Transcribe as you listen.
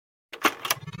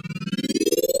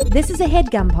This is a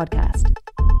HeadGum podcast.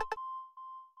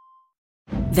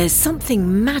 There's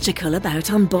something magical about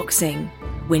unboxing.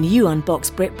 When you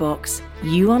unbox BritBox,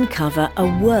 you uncover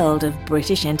a world of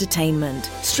British entertainment.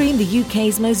 Stream the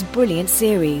UK's most brilliant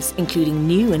series, including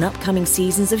new and upcoming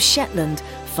seasons of Shetland,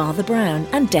 Father Brown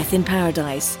and Death in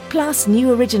Paradise. Plus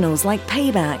new originals like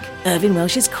Payback, Irving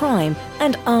Welsh's Crime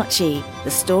and Archie,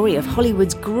 the story of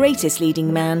Hollywood's greatest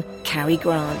leading man, Cary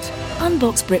Grant.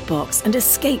 Unbox BritBox and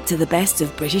escape to the best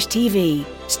of British TV.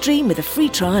 Stream with a free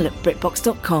trial at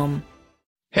BritBox.com.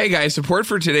 Hey guys, support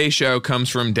for today's show comes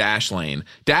from Dashlane.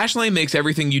 Dashlane makes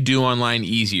everything you do online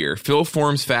easier. Fill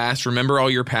forms fast, remember all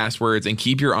your passwords, and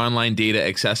keep your online data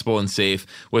accessible and safe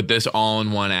with this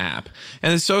all-in-one app.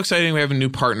 And it's so exciting we have a new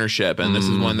partnership, and this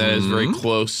is one that is very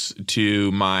close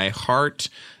to my heart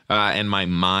and my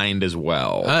mind as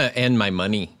well. And my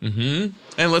money. Mm-hmm.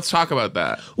 And let's talk about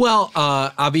that. Well,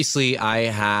 obviously I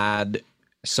had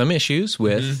some issues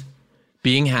with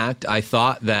being hacked. I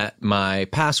thought that my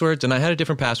passwords, and I had a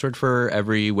different password for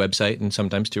every website and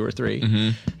sometimes two or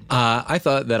three. I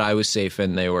thought that I was safe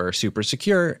and they were super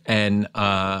secure. And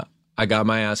I got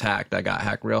my ass hacked. I got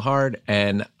hacked real hard.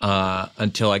 And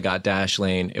until I got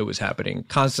Dashlane, it was happening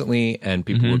constantly. And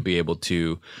people would be able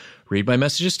to read my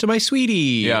messages to my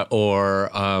sweetie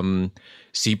or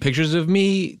see pictures of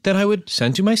me that I would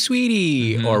send to my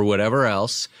sweetie or whatever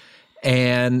else.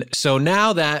 And so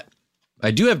now that I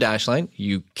do have Dashlane,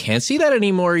 you can't see that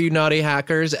anymore, you naughty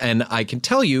hackers. And I can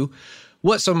tell you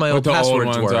what some of my old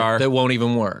passwords were that won't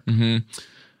even work. And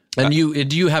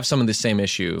do you have some of the same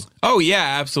issue? Oh,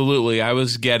 yeah, absolutely. I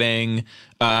was getting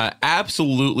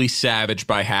absolutely savaged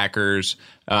by hackers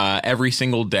every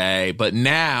single day. But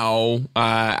now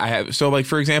I have, so like,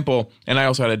 for example, and I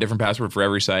also had a different password for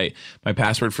every site. My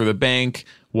password for the bank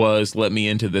was let me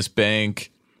into this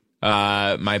bank.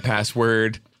 My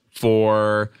password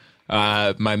for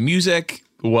my music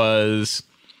was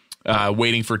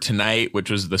Waiting for Tonight,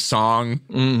 which was the song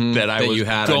that I was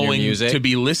going to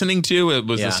be listening to. It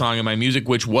was the song in my music,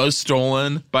 which was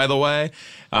stolen, by the way.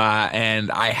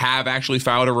 And I have actually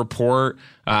filed a report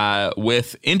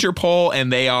with Interpol,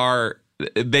 and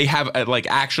they have like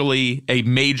actually a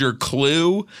major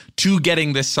clue to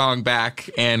getting this song back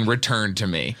and returned to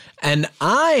me. And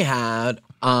I had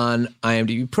on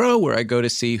IMDb Pro, where I go to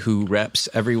see who reps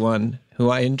everyone who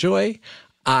I enjoy,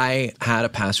 I had a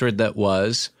password that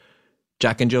was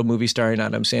Jack and Jill movie starring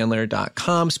Adam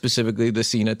Sandler.com, specifically the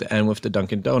scene at the end with the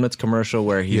Dunkin' Donuts commercial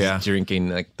where he's drinking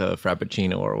like the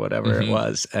Frappuccino or whatever it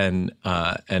was, and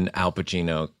Al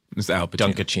Pacino. It's Al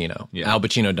Pacino. Dunkachino. Yeah. Al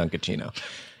Pacino Dunkachino.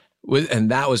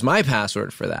 And that was my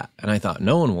password for that. And I thought,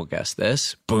 no one will guess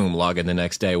this. Boom, log in the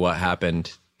next day. What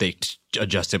happened? They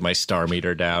adjusted my star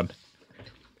meter down.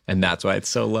 And that's why it's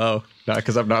so low. Not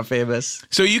because I'm not famous.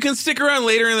 So you can stick around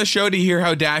later in the show to hear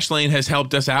how Dashlane has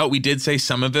helped us out. We did say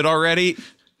some of it already,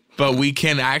 but we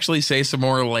can actually say some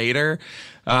more later.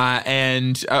 But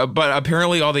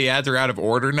apparently all the ads are out of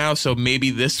order now, so maybe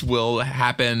this will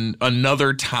happen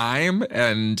another time,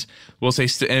 and we'll say,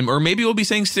 or maybe we'll be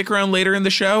saying stick around later in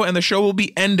the show, and the show will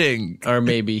be ending, or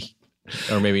maybe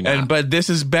not. But this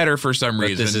is better for some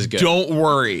reason. This is good. Don't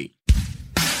worry.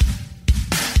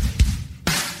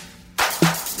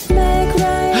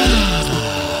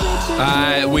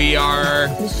 We are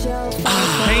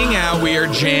hanging out. We are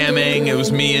jamming. It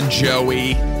was me and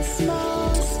Joey.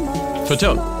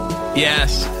 Fatone.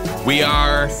 Yes. We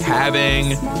are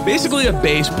having basically a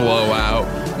bass blowout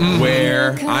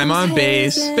where I'm on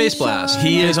bass. Bass blast.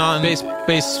 He is on bass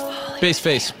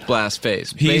face blast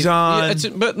phase. He's on. Yeah,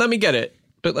 but let me get it.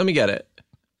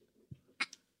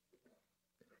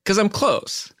 Because I'm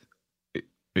close.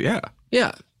 Yeah.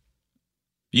 Yeah.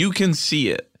 You can see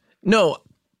it. No,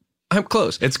 I'm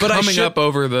close. It's coming up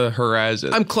over the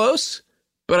horizon. I'm close,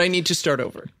 but I need to start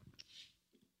over.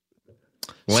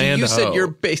 Land so you said your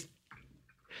bass.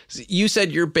 You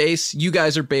said your bass. You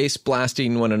guys are bass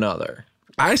blasting one another.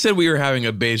 I said we were having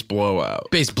a bass blowout.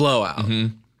 Bass blowout.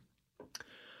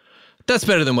 That's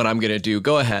better than what I'm going to do.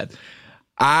 Go ahead.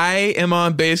 I am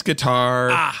on bass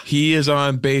guitar. He is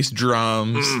on bass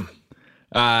drums.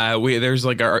 There's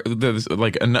like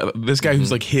this guy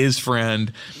who's like his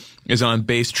friend is on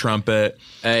bass trumpet.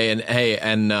 I'm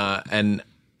gonna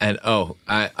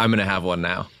have one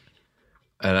now,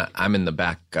 and I'm in the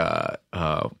back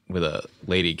with a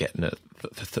lady getting a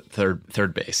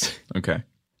third bass. Okay.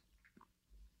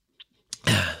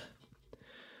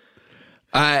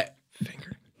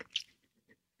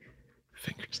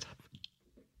 Finger stuff.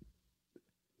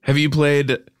 Have you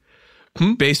played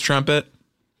bass trumpet?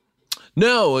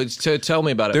 No, tell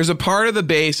me about it. There's a part of the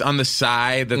bass on the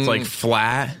side that's like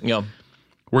flat. Yeah.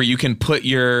 where you can put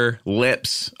your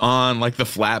lips on like the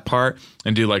flat part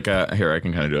and do like a, here, I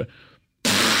can kind of do it.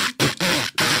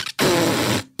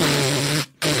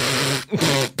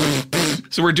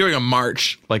 So we're doing a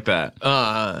march like that.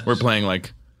 We're playing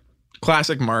like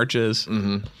classic marches.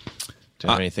 Mm-hmm. Do you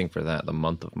have anything for that? The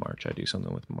month of March. I do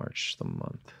something with March the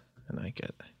month, and I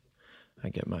get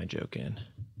my joke in.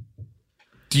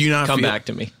 Do you not come back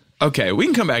to me? Okay, we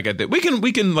can come back at that. We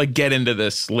can like get into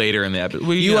this later in the episode.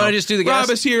 You want to just do the guest?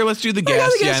 Rob is here. Let's do the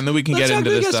guest. Yeah, and then we can get into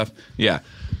this stuff. Yeah.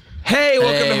 Hey,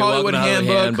 welcome to Hollywood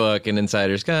Handbook. An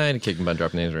insider's guide, kicking by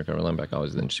dropping names, recover them back,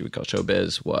 always the industry we call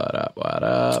showbiz. What up, what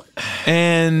up?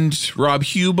 And Rob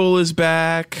Huebel is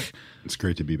back. It's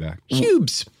great to be back.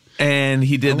 Cubes. And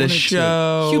he did the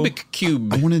show. Cubic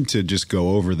Cube. I wanted to just go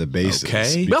over the bases.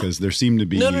 Okay. Because there seemed to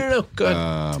be... No. Go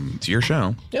ahead. It's your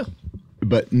show. Yeah.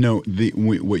 But no,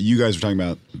 what you guys were talking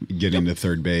about, getting to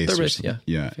third base. Third base, yeah.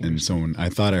 Yeah, and I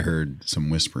thought I heard some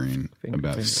whispering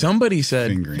about Somebody said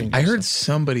fingering. I heard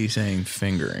somebody saying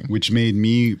fingering. Which made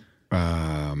me,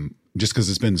 just because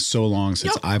it's been so long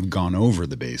since I've gone over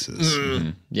the bases. Mm-hmm.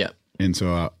 Yeah. And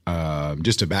so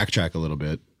just to backtrack a little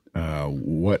bit,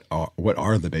 what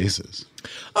are the bases?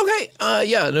 Okay.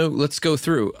 Let's go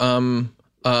through.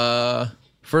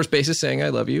 First base is saying I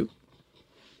love you.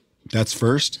 That's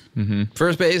first? Mm-hmm.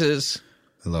 First base is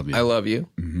I love you. I love you.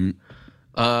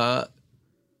 Mm-hmm.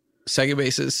 Second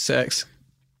base is sex.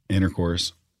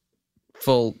 Intercourse.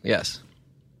 Full, yes.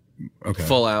 Okay.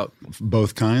 Full out.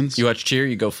 Both kinds? You watch Cheer,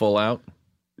 you go full out.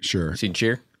 Sure. Seen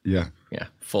Cheer? Yeah. Yeah,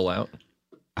 full out.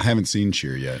 I haven't seen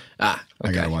Cheer yet. Okay.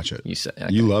 I gotta watch it. You say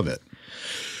You love it.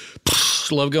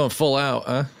 love going full out,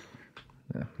 huh?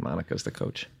 Yeah, Monica's the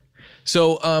coach.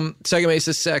 So, second base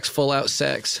is sex, full out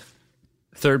sex.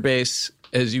 Third base,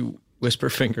 as you whisper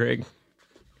fingering.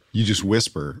 You just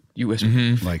whisper. You whisper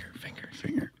Like finger.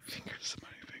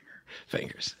 somebody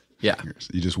Fingers. Yeah. fingers.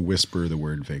 You just whisper the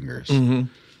word fingers. Mm-hmm. And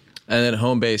then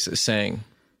home base is saying,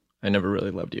 I never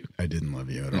really loved you. I didn't love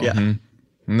you at all. Yeah.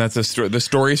 And that's the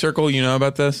story circle. You know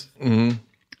about this?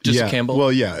 Just yeah. Campbell?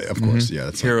 Well, yeah, of course. Yeah,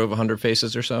 that's Hero of 100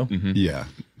 Faces or so? yeah.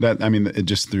 That, I mean, it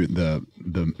just through the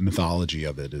mythology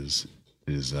of it is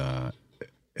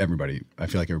everybody. I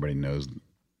feel like everybody knows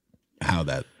how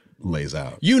that lays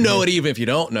out You know it even if you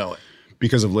don't know it.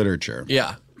 because of literature,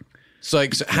 Yeah. So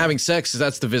like having sex,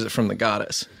 that's the visit from the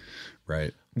goddess.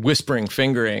 right? Whispering,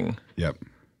 fingering, Yep,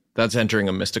 that's entering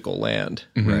a mystical land.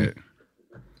 right.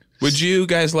 Would you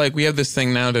guys we have this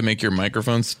thing now to make your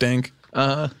microphone stink?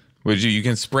 Would you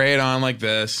can spray it on like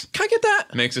this. Can I get that?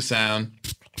 Makes a sound.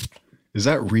 Is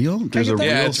that real? There's a real,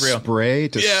 Yeah, it's real. spray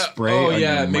to spray. Oh on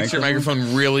yeah, your it makes your microphone?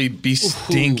 microphone really be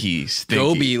stinky.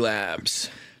 Gobi Labs.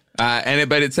 But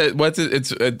it says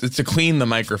it's to clean the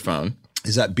microphone.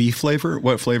 Is that beef flavor?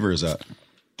 What flavor is that?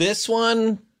 This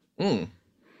one,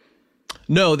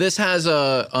 no, this has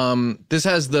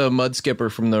the Mud Skipper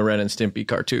from the Ren and Stimpy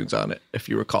cartoons on it, if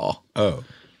you recall. Oh,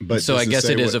 but So does I guess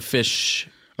say it is what- a fish.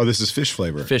 Oh, this is fish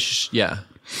flavor. Yeah.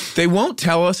 They won't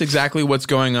tell us exactly what's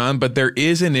going on, but there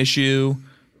is an issue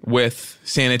with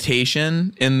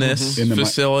sanitation in this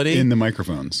facility. in the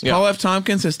microphones. Paul F.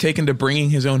 Tompkins has taken to bringing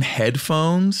his own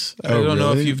headphones. I don't know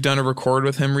if really? you've done a record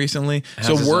with him recently.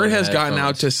 So his word own has gotten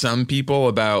out headphones. to some people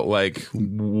about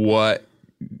what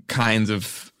kinds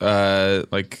of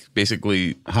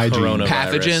basically Hygiene. Coronavirus,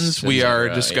 pathogens we are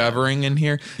yeah. discovering in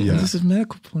here. Yeah. And this is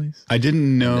medical police. I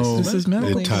didn't know This is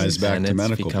medical it ties back and to it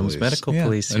medical becomes police. medical Yeah.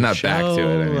 police. And not back to it.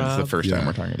 I mean, it's the Rob. first time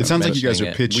we're talking about It sounds like you guys are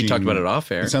mentioning it. pitching. We talked about it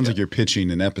off air. It sounds like you're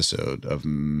pitching an episode of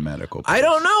medical police. I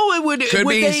don't know. Would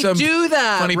be they some do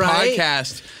that? funny right?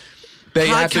 podcast. They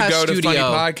have to Podcast go to Funny studio.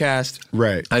 Podcast.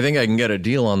 Right. I think I can get a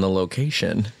deal on the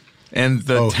location. And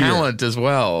the Oh, here. talent as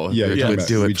well. Yeah, you're we talking would about-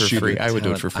 do it we'd for shoot free. it. I would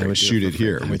do it for free. I would shoot it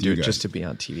here I with would do you it guys. just to be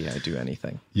on TV. I'd do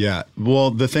anything. Yeah. Well,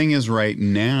 the thing is right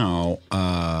now,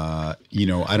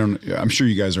 I'm sure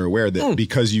you guys are aware that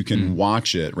because you can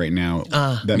watch it right now,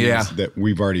 that means Yeah. that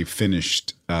we've already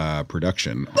finished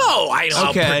production. Oh, I know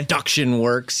Okay. how production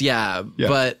works. Yeah. Yeah.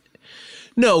 But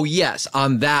no, yes,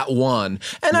 on that one.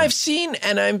 And I've seen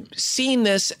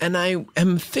this and I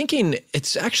am thinking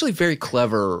it's actually very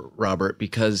clever, Robert,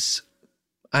 because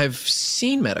I've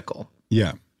seen medical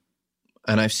Yeah.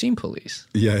 and I've seen police.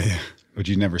 Yeah. But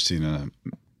you've never seen a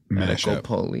Medical mashup.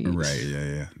 police. Right.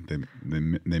 Yeah. They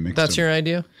mixed That's them. your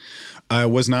idea? It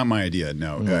was not my idea.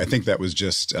 No, I think that was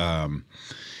just,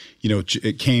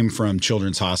 it came from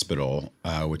Children's Hospital,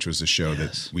 which was a show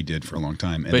that we did for a long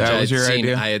time. And But That was your I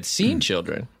idea? had seen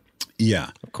children. yeah.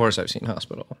 Of course, I've seen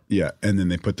hospital. Yeah. And then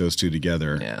they put those two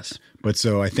together. Yes. But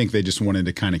so I think they just wanted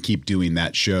to kind of keep doing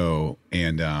that show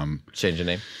and Change the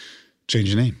name. change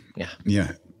the name. Yeah.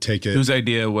 Yeah. Take it. Whose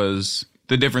idea was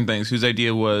the different things? Whose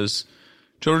idea was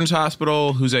Children's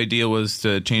Hospital? Whose idea was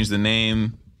to change the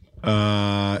name?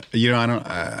 I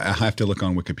have to look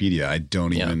on Wikipedia. I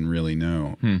don't even really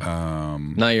know.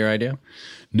 Not your idea?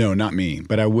 No, not me.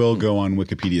 But I will go on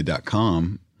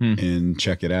wikipedia.com and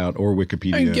check it out, or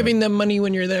Wikipedia. Are you giving them money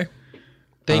when you're there?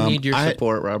 They need your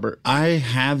support, Robert. I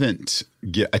haven't,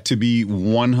 to be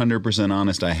 100%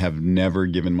 honest, I have never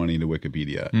given money to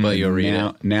Wikipedia. But you'll read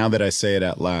it. Now that I say it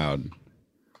out loud,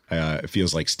 it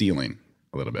feels like stealing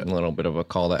a little bit. A little bit of a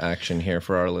call to action here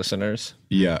for our listeners.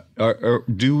 Yeah.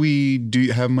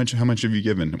 How much have you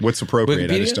given? What's appropriate?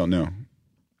 Wikipedia? I just don't know.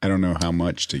 I don't know how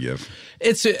much to give.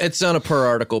 It's on a per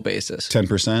article basis.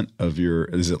 10% of your,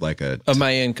 is it like a of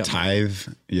my income tithe?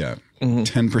 Yeah.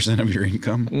 10% of your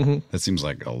income? That seems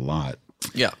like a lot.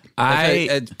 Yeah.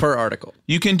 Per article.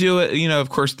 You can do it. Of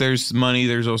course, there's money.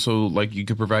 There's also like you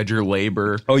could provide your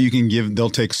labor. Oh, they'll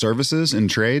take services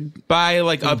and trade? By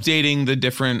like updating the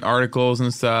different articles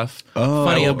and stuff. Oh.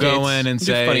 I will updates. go in and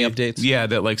say funny updates. Yeah,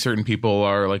 that like certain people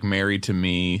are like married to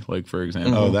me, like for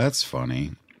example. Oh, that's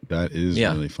funny. That is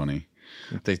really funny.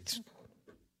 They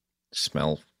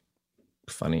smell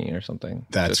funny or something.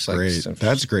 That's Just great. Like,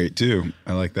 that's great too.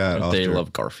 I like that. they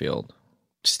love Garfield.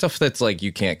 Stuff that's like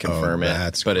you can't confirm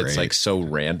it, but it's like so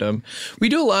random. We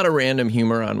do a lot of random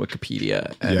humor on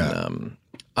Wikipedia, and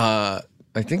I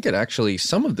think it actually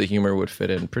some of the humor would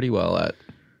fit in pretty well at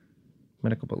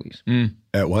Medical Police.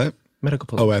 At what? Medical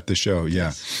Police. Oh, at the show, yeah.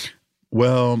 Yes.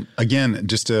 Well, again,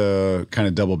 just to kind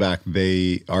of double back,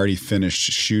 they already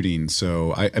finished shooting.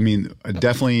 So, I mean,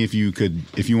 definitely if you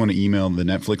want to email the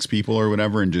Netflix people or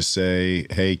whatever and just say,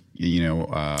 hey,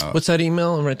 what's that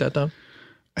email? And write that down.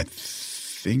 I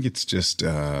think it's just,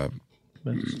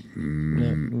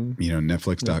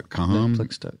 Netflix.com.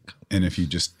 Netflix.com. And if you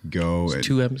just go it's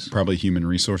 2 M's. Probably human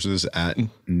resources at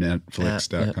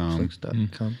Netflix.com.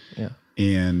 Netflix.com. Yeah.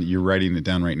 And you're writing it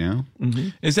down right now?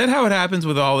 Mm-hmm. Is that how it happens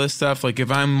with all this stuff? Like if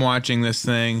I'm watching this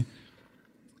thing,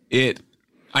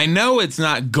 I know it's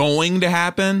not going to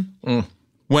happen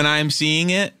when I'm seeing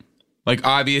it. Like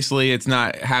obviously it's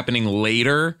not happening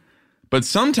later, but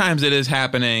sometimes it is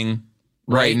happening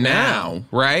right now,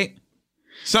 right?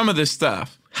 Some of this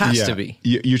stuff has to be.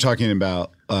 You're talking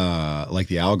about like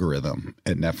the algorithm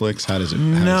at Netflix. How does it?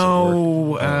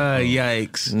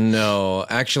 Yikes! No,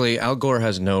 actually, Al Gore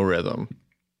has no rhythm.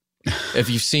 If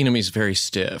you've seen him, he's very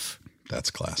stiff. That's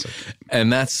classic.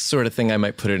 And that's the sort of thing I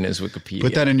might put in his Wikipedia.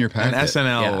 Put that in your packet. And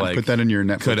SNL, put that in your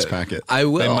Netflix packet. I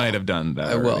will. They might have done that.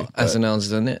 I will. SNL's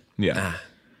done it. Yeah,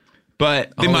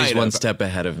 but they always might one step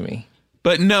ahead of me.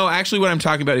 But no, actually, what I'm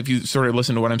talking about, if you sort of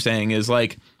listen to what I'm saying, is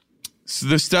like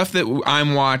the stuff that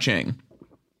I'm watching.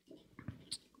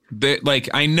 That like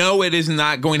I know it is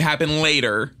not going to happen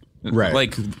later, right?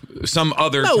 Like some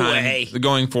other time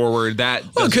going forward.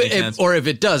 That doesn't make sense. Or if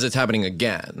it does, it's happening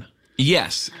again.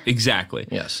 Yes, exactly.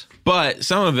 Yes, but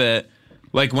some of it,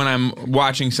 like when I'm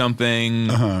watching something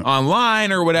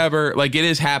online or whatever, like it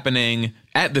is happening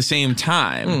at the same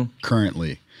time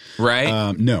currently.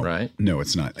 Right? No, right? No,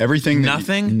 it's not. Everything.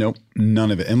 Nothing. Nope,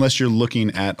 none of it. Unless you're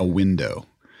looking at a window.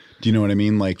 Do you know what I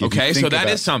mean? Like, okay, so that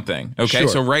is something. Okay, sure.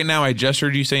 So right now I just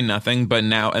heard you say nothing, but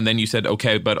now and then you said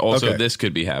okay, but also this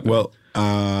could be happening. Well,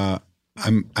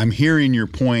 I'm hearing your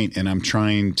point, and I'm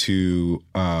trying to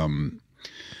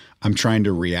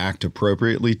react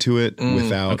appropriately to it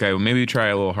without. Okay, well maybe try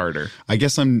a little harder. I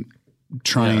guess I'm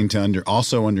trying to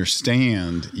also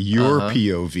understand your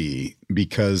POV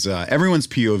because everyone's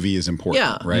POV is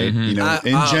important, right? Mm-hmm. You know,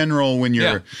 in general, when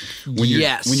you're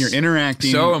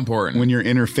interacting, so important. When you're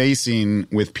interfacing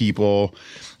with people,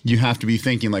 you have to be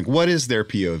thinking like, what is their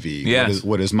POV? Yes.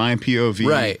 What is my POV?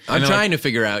 Right. I'm trying to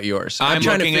figure out yours. I'm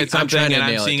looking at something and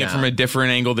I'm seeing it from a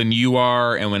different angle than you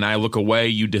are. And when I look away,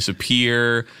 you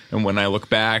disappear. And when I look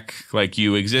back, like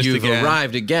you exist You've again.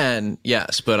 arrived again,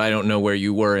 yes, but I don't know where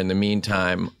you were in the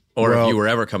meantime or if you were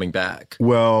ever coming back.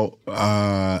 Well,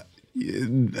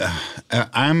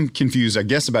 I'm confused, I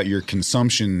guess, about your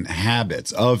consumption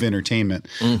habits of entertainment.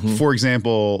 For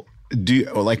example,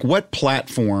 what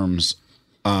platforms?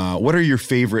 What are your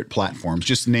favorite platforms?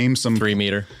 Just name some. 3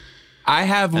 meter. I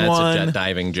have That's one a jet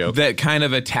diving joke that kind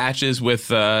of attaches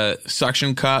with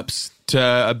suction cups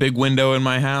to a big window in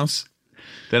my house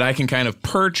that I can kind of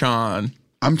perch on.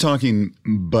 I'm talking,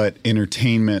 but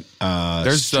entertainment.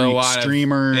 There's a lot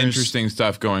streamers. of interesting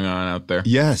stuff going on out there.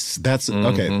 Yes, that's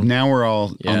okay. Now we're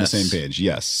all on the same page.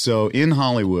 Yes. So in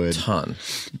Hollywood,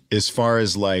 as far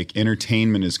as like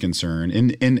entertainment is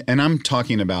concerned, and I'm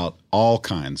talking about all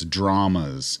kinds,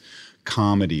 dramas,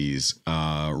 comedies,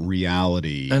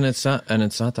 reality. And it's not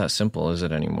that simple, is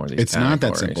it anymore? These It's not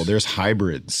that categories? simple. There's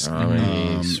hybrids.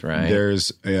 Comedies, right?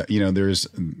 There's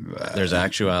There's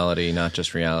actuality, not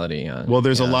just reality. Well,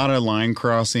 there's a lot of line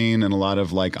crossing and a lot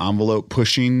of like envelope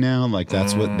pushing now. Like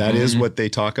that is what they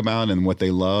talk about and what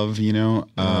they love,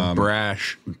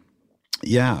 Brash.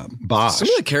 Yeah, Bosch. Some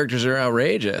of the characters are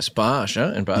outrageous. Bosch,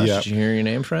 huh? And Bosch, Yeah. did you hear your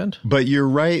name, friend? But you're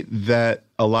right that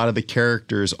a lot of the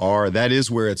characters that is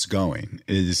where it's going.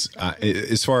 Is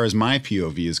as far as my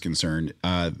POV is concerned,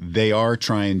 they are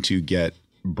trying to get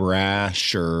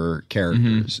brasher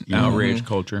characters. Outrage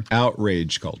culture.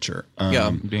 Outrage culture.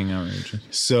 Being outrageous.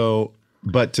 So,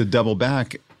 but to double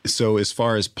back, so as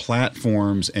far as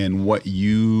platforms and what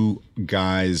you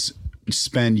guys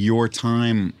spend your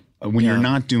time when you're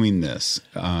not doing this,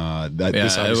 this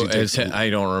obviously takes.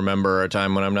 I don't remember a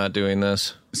time when I'm not doing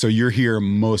this. So you're here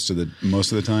most of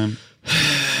the time.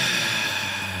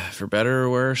 For better or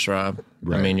worse, Rob.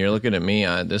 Right. I mean, you're looking at me.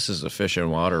 This is a fish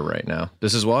in water right now.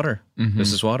 This is water.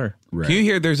 This is water. Right. Can you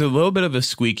hear? There's a little bit of a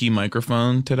squeaky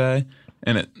microphone today,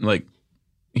 and it you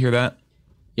hear that?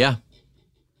 Yeah.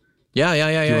 Yeah. want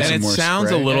And some it more sounds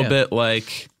spray? a little Yeah. bit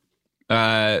like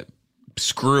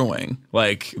screwing,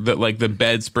 like the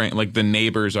bed spring, like the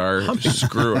neighbors are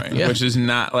screwing, Yeah. which is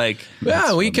not like.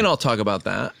 Yeah, we can all talk about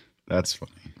that. That's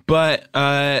funny. But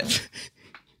and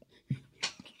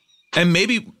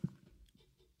maybe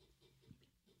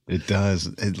It does.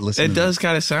 it does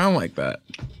kind of sound like that,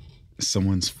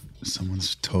 Someone's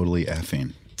totally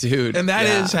effing. Dude. and that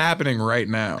is happening right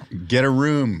now. Get a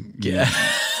room. Yeah.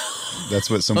 That's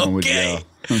what someone would Okay. yell.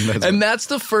 That's And that's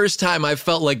the first time I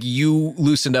felt like you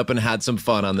loosened up and had some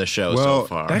fun on the show Well, so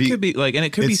far. That could be and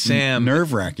it could be it's Sam.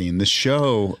 nerve wracking. The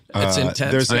show. It's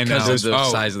intense There's I because know. of the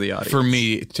Oh, size of the audience. for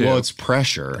me too. Well, it's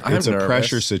pressure. I'm It's a nervous.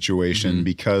 pressure situation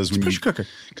because when pressure cooker.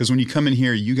 Because when you come in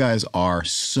here, you guys are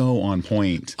so on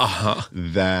point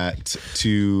that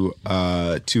to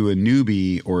a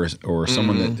newbie or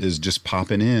someone that is just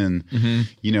popping in,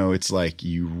 it's like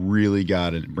you really got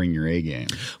to bring your A game.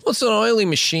 Well, it's an oily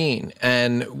machine,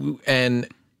 and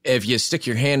if you stick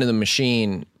your hand in the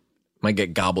machine, it might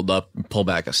get gobbled up and pull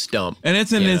back a stump. And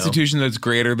it's an you know? institution that's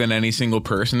greater than any single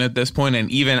person at this point, and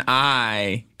even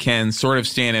I can sort of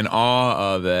stand in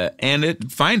awe of it and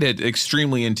find it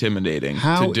extremely intimidating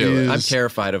to do it. I'm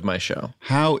terrified of my show.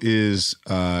 How is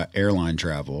airline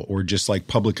travel or just like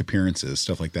public appearances,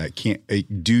 stuff like that?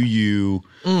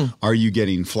 Are you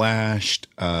getting flashed?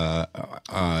 Are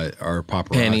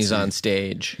paparazzi? Pennies on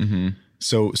stage.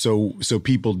 So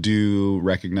people do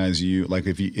recognize you. Like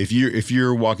if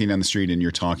you're walking down the street and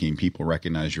you're talking, people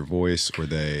recognize your voice, or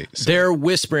They're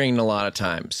whispering a lot of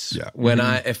times. Yeah. When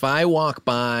if I walk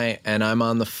by and I'm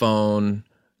on the phone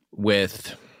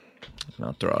with,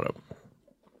 I'll throw out a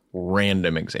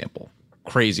random example,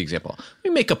 crazy example. Let me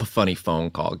make up a funny phone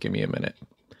call. Give me a minute.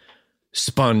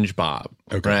 SpongeBob.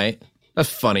 Okay. Right? That's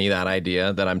funny, that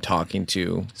idea that I'm talking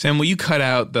to. Sam, will you cut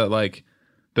out that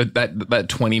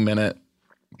 20-minute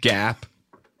gap?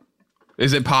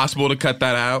 Is it possible to cut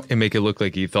that out? And make it look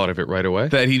like he thought of it right away?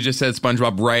 That he just said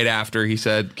SpongeBob right after he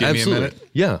said, "Give me a minute."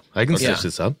 Yeah, I can Yeah. stitch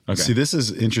this up. Okay. See, this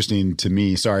is interesting to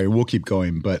me. Sorry, we'll keep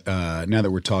going. But now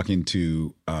that we're talking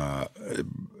to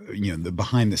the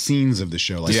behind the scenes of the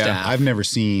show, like Yeah. I've never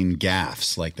seen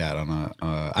gaffes like that on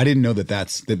I didn't know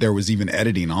that there was even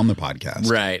editing on the podcast.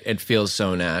 Right. It feels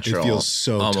so natural. It feels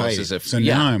so almost tight. as if so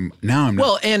now I'm not.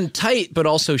 well, and tight, but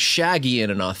also shaggy in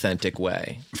an authentic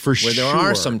way. For where there are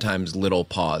sure. sometimes little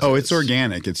pauses. Oh, it's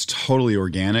organic. It's totally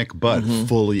organic, but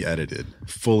fully edited.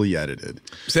 Fully edited.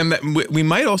 Sam, we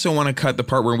might also want to cut the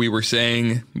part where we were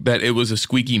saying that it was a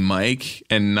squeaky mic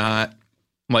and not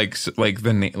like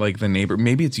the neighbor.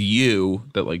 Maybe it's you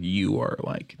that you are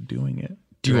doing it.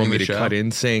 Do you want me during to the cut show.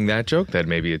 in saying that joke? That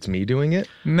maybe it's me doing it?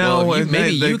 No, Well,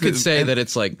 maybe you could could say that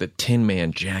it's like the Tin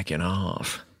Man jacking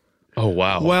off. Oh,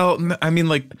 wow. Well, I mean,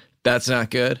 That's not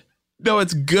good. no,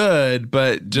 it's good,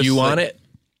 but just You want it?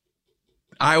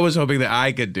 I was hoping that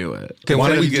I could do it. Okay, why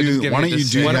don't Instead of you just do- giving why it don't to you do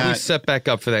Sam. Why don't we that- set back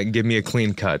up for that and give me a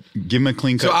clean cut? Give him a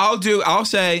clean cut. So I'll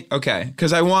say, okay,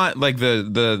 because I want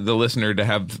the listener to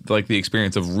have the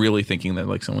experience of really thinking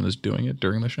that someone is doing it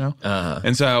during the show.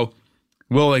 And so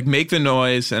we'll make the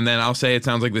noise, and then I'll say it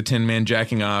sounds like the Tin Man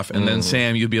jacking off, and then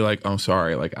Sam, you'd be like, oh,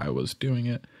 sorry, I was doing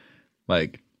it.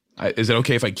 Is it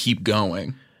okay if I keep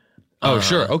going? Oh,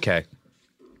 sure. Okay.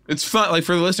 It's fun,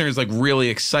 for the listeners, really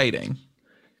exciting.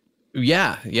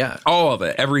 Yeah, yeah. All of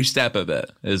it, every step of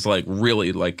it is really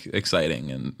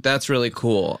exciting, and That's really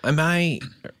cool.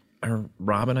 Are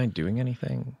Rob and I doing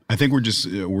anything? I think we're just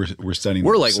we're studying.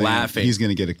 We're, Saying laughing. He's going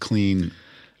to get a clean.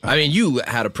 I mean, you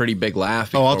had a pretty big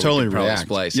laugh. Oh, I'll before we totally could probably react.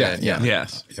 Splice Yeah, it. yeah.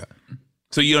 Yes. Yeah.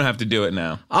 So you don't have to do it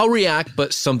now. I'll react,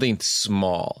 but something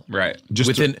small. Right.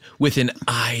 Just with an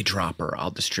eyedropper,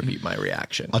 I'll distribute my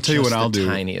reaction. I'll tell you Just what I'll the do.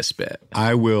 Tiniest bit.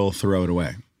 I will throw it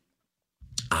away.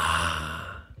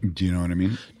 Do you know what I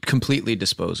mean? Completely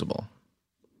disposable.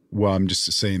 Well, I'm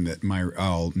just saying that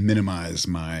I'll minimize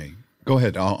my. Go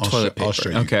ahead. I'll Toilet I'll paper. show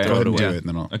you. Okay. Go ahead and do Yeah. it, and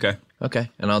then I'll. Okay. Okay,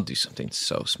 and I'll do something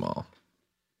so small.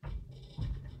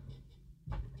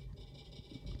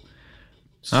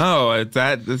 Oh,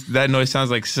 that noise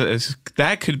sounds like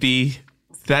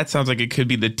that sounds like it could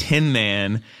be the Tin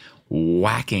Man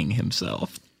whacking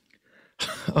himself.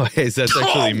 Oh, hey, that's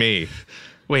actually me.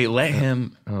 Wait, let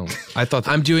him. Oh, I thought.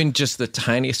 I'm doing just the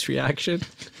tiniest reaction.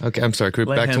 Okay, I'm sorry. Could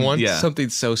we Let back him- to one? yeah. Something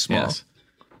so small. Yes.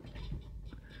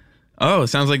 Oh, it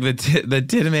sounds like the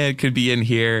Tin Man could be in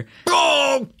here.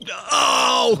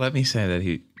 Oh! Let me say that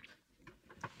he's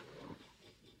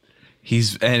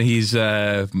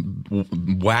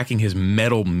whacking his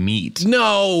metal meat.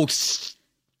 No!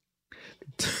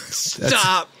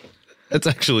 Stop! That's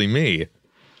actually me.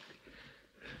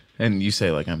 And you say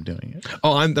like I'm doing it.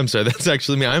 Oh, I'm sorry. That's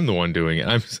actually me. I'm the one doing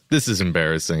it. This is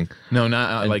embarrassing. No,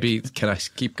 not Like, can I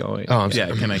keep going? Oh, I'm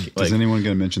sorry. yeah. Can I? Is Like, anyone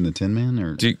going to mention the Tin Man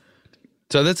or?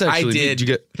 So that's actually. did. You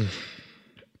get?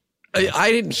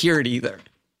 I didn't hear it either.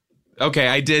 okay,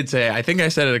 I did say. I think I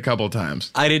said it a couple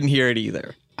times. I didn't hear it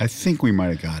either. I think we might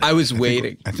have got it. I was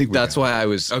waiting. I think we that's got why I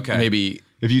was Okay. maybe.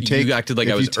 If you take, acted like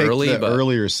if I you was take early, the but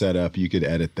earlier setup, you could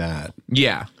edit that.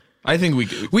 Yeah, I think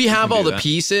we have can all do the that.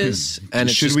 pieces, and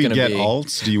it's Should just we gonna get be,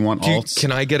 alts? Do you want alts?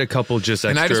 Can I get a couple just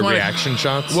And I extra just wanna- reaction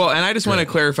shots? Well, and I just want to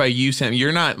clarify, you Sam,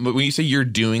 you're not when you say you're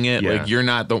doing it, Yeah. like you're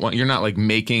not the one. You're not like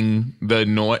making the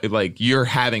noise. Like you're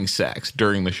having sex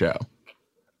during the show.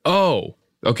 oh,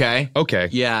 Okay. okay.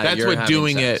 Yeah, That's you're what having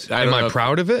doing sex. it. I Am don't I know.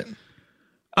 proud of it?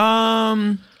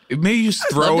 Maybe just I'd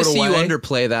throw love it to see away. you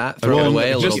underplay that. Throw it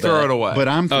away a little just bit. throw it away. But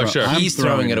I'm. sure. I'm He's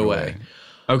throwing it away.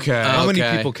 okay. How many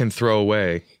Okay. people can throw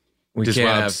away? We Does can't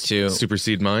Rob have two.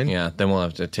 supersede mine? Yeah, then we'll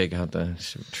have to take out the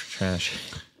trash.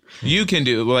 You can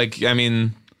do like I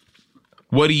mean,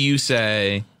 what do you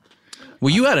say?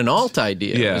 Well, you had an alt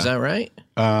idea. Yeah. Is that right?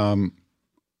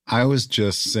 I was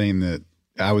just saying that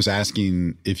I was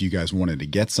asking if you guys wanted to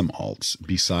get some alts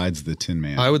besides the Tin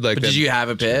Man. I would like But that. did you have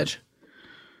a pitch?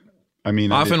 I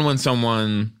mean, Often when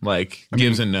someone like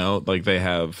gives a note, like they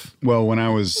have. well, when I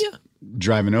was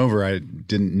driving over, I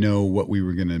didn't know what we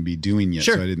were going to be doing yet,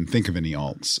 Sure. so I didn't think of any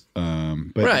alts.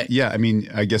 But Right. yeah, I mean,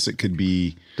 I guess it could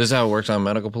be. This is how it works on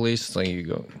medical police. It's like you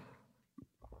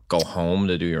go home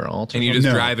to do your alt. And you just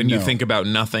No, drive and you no. think about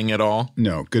nothing at all.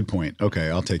 No, good point.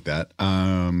 Okay, I'll take that.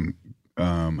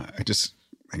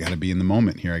 I got to be in the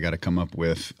moment here. I got to come up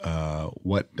with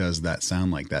what does that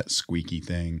sound like, that squeaky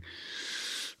thing.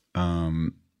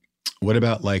 What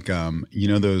about like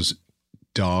those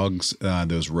dogs,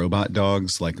 those robot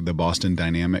dogs, like the Boston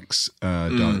Dynamics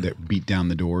dog that beat down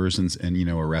the doors and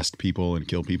arrest people and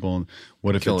kill people.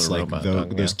 What if Killer it's like robot those,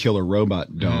 dog, those yeah. killer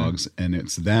robot dogs and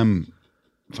it's them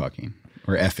fucking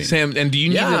or effing? Sam, and do you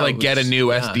need Yeah, to like get a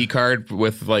new yeah. SD card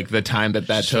with like the time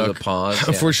that Show took? the pause. Yeah.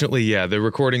 Unfortunately, yeah, the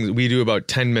recordings we do about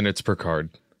 10 minutes per card,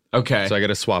 Okay. so I got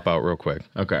to swap out real quick.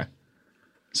 Okay.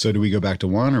 So do we go back to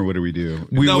one or what do we do?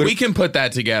 We can put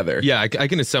that together. Yeah, I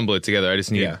can assemble it together. I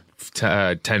just need Yeah.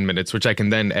 10 minutes, which I can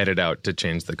then edit out to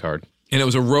change the card. And it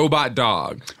was a robot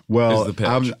dog. Well, is the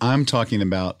pitch. I'm talking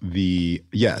about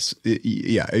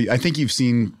I think you've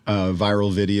seen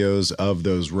viral videos of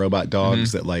those robot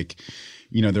dogs that like,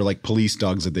 they're like police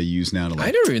dogs that they use now to like.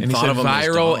 I never even And he thought said of them as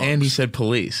viral, dogs. and he said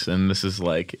police, and this is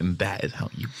like, and that is how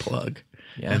you plug.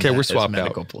 Yeah. And Okay, that we're is swapped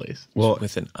medical out. police. Well,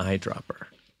 with an eyedropper.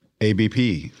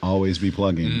 ABP, always be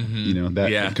plugging. That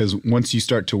Yeah. because once you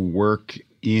start to work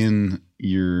in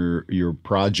your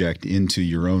project into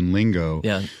your own lingo,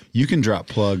 Yeah. you can drop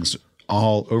plugs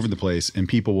all over the place, and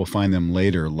people will find them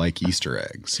later like Easter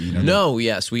eggs. No,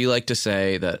 yes, we like to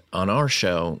say that on our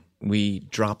show we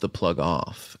drop the plug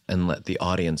off and let the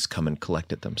audience come and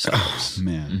collect it themselves.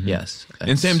 Man. Yes,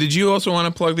 And Sam, did you also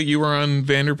want to plug that you were on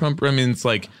Vanderpump? I mean, it's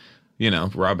like,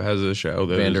 Rob has a show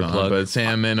that is on, Vanderplug. but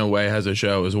Sam in a way has a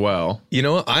show as well. You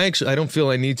know what? I don't feel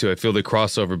I need to. I feel the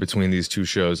crossover between these two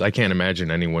shows. I can't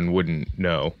imagine anyone wouldn't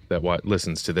know that what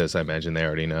listens to this. I imagine they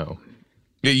already know.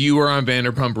 Yeah, you were on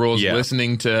Vanderpump Rules Yeah.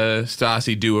 listening to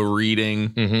Stassi do a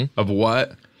reading of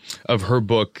what? Of her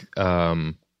book,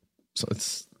 so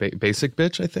it's Basic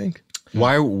Bitch, I think.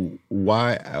 Why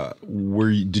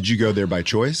did you go there by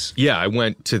choice? Yeah, I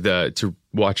went to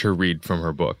watch her read from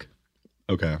her book.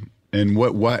 Okay. And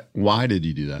why did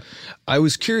you do that? I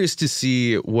was curious to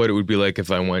see what it would be like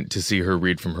if I went to see her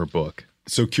read from her book.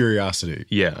 So Curiosity.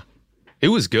 Yeah. It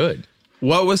was good.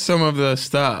 What was some of the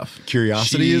stuff?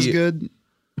 Curiosity is good.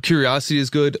 Curiosity is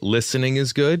good. Listening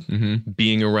is good.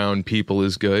 Being around people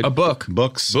is good. A book.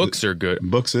 Books Books are good.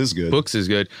 Books is good. Books is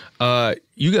good.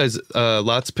 You guys,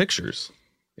 lots of pictures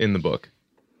in the book.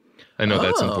 I know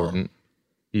that's important.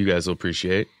 You guys will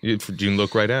appreciate. You can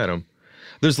look right at them.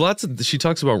 There's lots of. She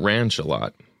talks about ranch a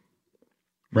lot.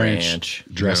 Ranch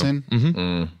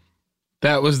dressing.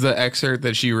 That was the excerpt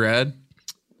that she read.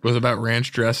 Was about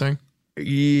ranch dressing.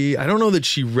 I don't know that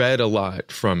she read a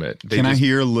lot from it. Can I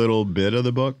hear a little bit of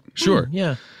the book? Sure.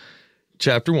 Yeah.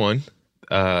 Chapter 1.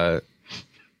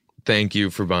 Thank you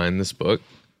for buying this book.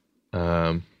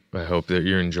 I hope that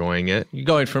you're enjoying it. You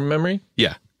going from memory?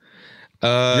 Yeah.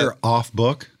 You're off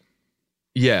book.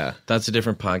 Yeah. That's a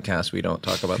different podcast. We don't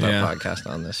talk about that podcast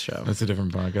on this show. That's a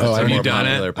different podcast. Oh, Have more you done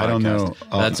popular it? podcast. I don't know.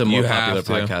 That's a more You popular have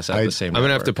to. podcast at the same I'm going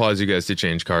to have to network. pause you guys to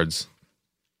change cards.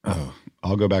 Oh,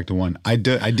 I'll go back to one. I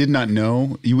did not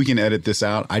know. We can edit this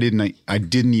out. I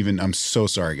didn't even. I'm so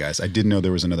sorry, guys. I didn't know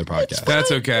there was another podcast.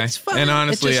 That's okay. It's fine. And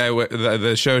honestly, It just-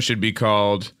 the show should be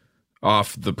called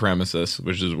Off the Premises,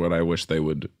 which is what I wish they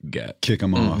would get. Kick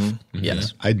them off.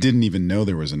 Yes. I didn't even know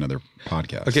there was another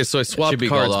podcast. Okay, so I It swapped should be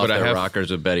cards, called Off but I Their have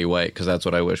Rockers with Betty White, because that's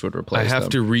what I wish would I replace have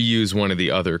them. to reuse one of the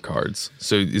other cards.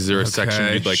 So is there a section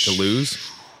Okay. you'd like to lose?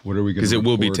 What are we going to? Because it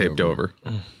will be taped over.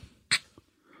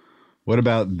 What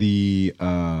about the?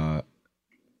 I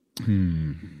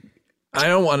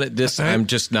don't want it this time,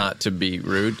 just not to be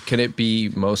rude. Can it be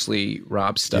mostly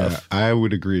Rob stuff? Yeah, I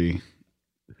would agree.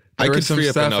 I There could was some free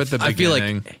up stuff enough. at the I feel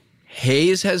beginning. like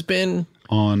Hayes has been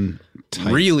On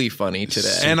type. really funny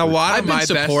today. And a lot I've of been my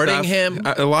supporting best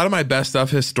stuff, him. A lot of my best stuff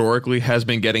historically has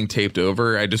been getting taped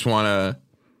over. I just want to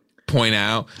point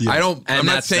out. I'm not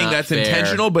that's saying not that's fair.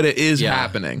 intentional, but it is Yeah.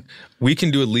 happening. We can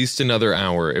do at least another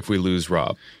hour if we lose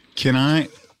Rob. Can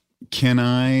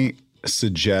I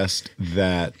suggest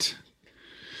that?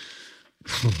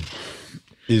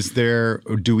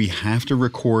 Do we have to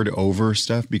record over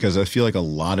stuff? Because I feel like a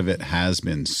lot of it has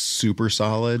been super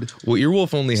solid. Well,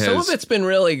 Earwolf only has Some of it's been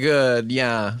really good,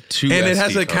 yeah. 2 And it SD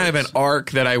has a kind of an cards.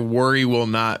 arc that I worry will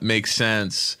not make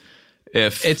sense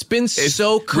if It's been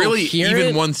so really coherent.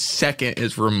 even 1 second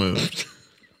is removed.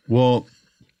 Well,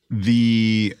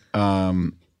 the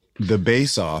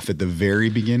base off at the very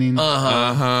beginning.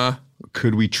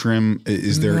 Could we trim?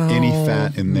 Is there any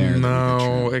fat in there? that we could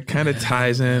trim? No, it kind of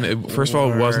ties in. First of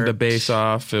all, it wasn't the base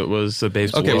off. It was the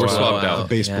base Okay, we're blowout. swapped The out.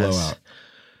 base Yes. blowout.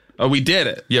 Oh, we did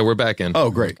it. Yeah, we're back in. Oh,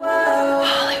 great.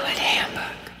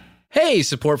 Hey,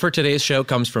 support for today's show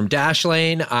comes from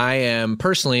Dashlane. I am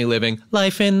personally living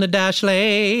life in the Dash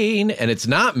Lane, and it's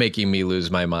not making me lose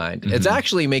my mind. It's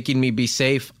actually making me be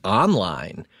safe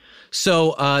online.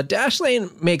 So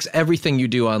Dashlane makes everything you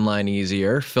do online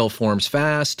easier. Fill forms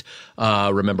fast,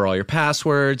 remember all your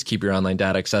passwords, keep your online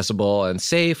data accessible and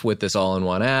safe with this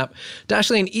all-in-one app.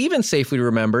 Dashlane even safely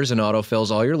remembers and autofills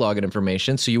all your login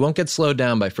information so you won't get slowed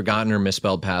down by forgotten or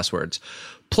misspelled passwords.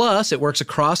 Plus, it works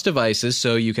across devices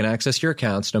so you can access your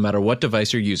accounts no matter what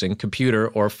device you're using, computer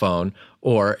or phone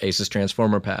or Asus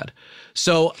Transformer Pad.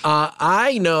 So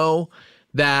I know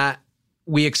that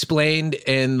we explained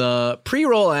in the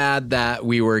pre-roll ad that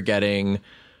we were getting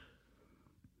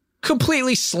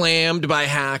completely slammed by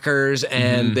hackers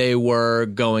and they were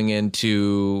going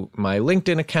into my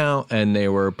LinkedIn account and they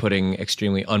were putting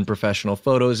extremely unprofessional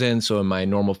photos in. So in my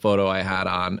normal photo, I had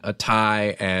on a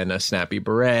tie and a snappy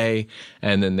beret.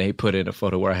 And then they put in a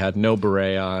photo where I had no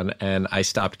beret on and I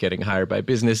stopped getting hired by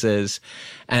businesses.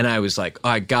 And I was like, oh,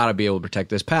 I gotta be able to protect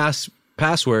this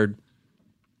password.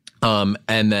 And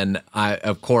then I,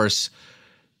 of course,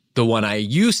 the one I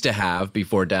used to have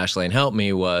before Dashlane helped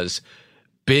me was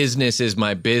business is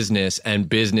my business and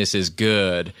business is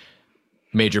good.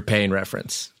 Major Payne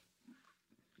reference.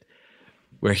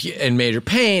 Where in Major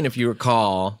Payne, if you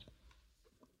recall,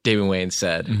 David Wayne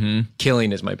said,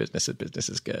 killing is my business and business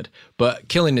is good. But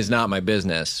killing is not my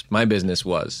business. My business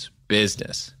was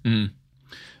business.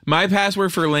 My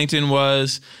password for LinkedIn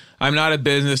was, I'm not a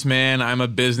businessman, I'm a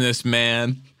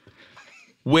businessman,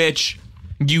 which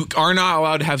you are not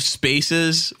allowed to have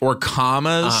spaces or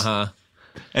commas.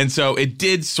 And so it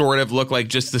did sort of look like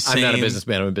just the same I'm not a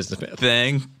businessman, I'm a businessman.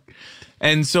 thing.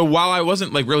 And so while I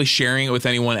wasn't like really sharing it with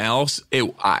anyone else,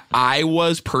 I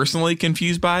was personally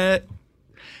confused by it.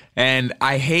 And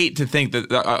I hate to think that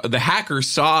the hackers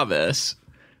saw this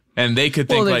and they could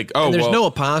think like, oh, and there's well, no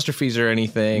apostrophes or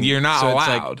anything. You're not so it's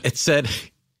allowed. Like, it said,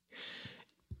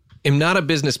 I'm not a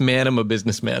businessman, I'm a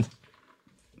businessman.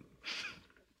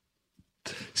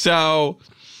 So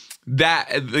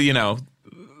that, you know,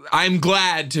 I'm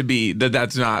glad to be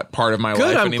that's not part of my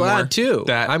Good, life I'm anymore. glad too.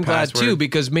 I'm glad password. too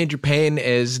because Major Pain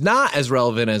is not as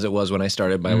relevant as it was when I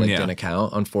started my LinkedIn yeah.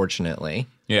 account. Unfortunately,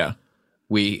 Yeah.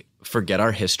 we forget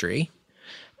our history,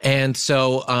 and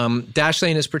so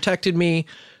Dashlane has protected me.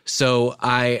 So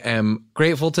I am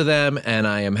grateful to them, and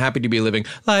I am happy to be living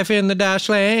life in the Dash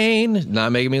Lane.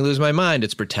 Not making me lose my mind.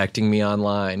 It's protecting me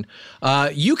online.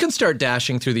 You can start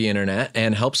dashing through the internet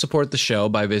and help support the show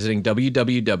by visiting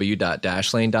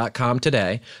www.dashlane.com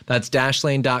today. That's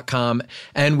dashlane.com.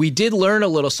 And we did learn a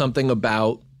little something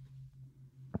about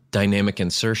dynamic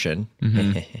insertion.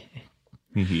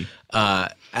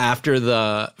 After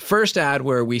the first ad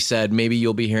where we said maybe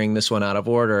you'll be hearing this one out of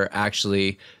order,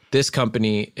 actually, this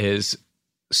company is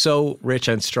so rich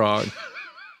and strong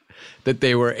that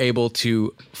they were able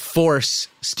to force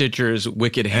Stitcher's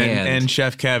wicked hand And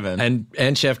Chef Kevin.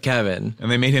 and Chef Kevin, And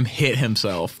they made him hit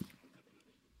himself.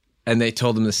 and they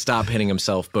told him to stop hitting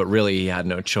himself, but really he had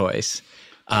no choice,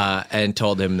 and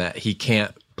told him that he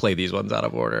can't play these ones out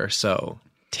of order. So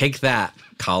take that,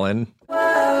 Colin.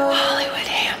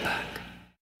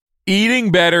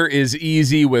 Eating better is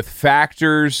easy with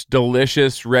Factor's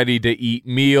delicious, ready-to-eat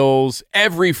meals.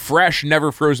 Every fresh,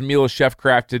 never frozen meal is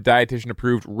chef-crafted,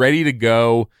 dietitian-approved, ready to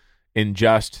go in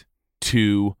just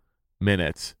 2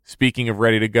 minutes. Speaking of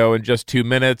ready to go in just 2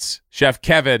 minutes, Chef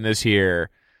Kevin is here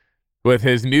with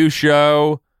his new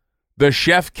show, The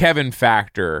Chef Kevin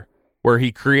Factor, where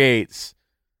he creates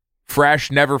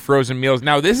fresh, never frozen meals.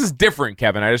 Now, this is different,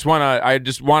 Kevin. I just want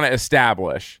to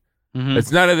establish.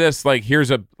 It's none of this like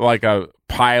here's a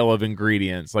pile of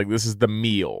ingredients. Like this is the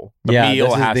meal. The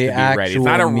meal has to be ready. It's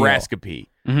not a recipe.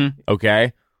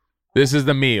 Okay? This is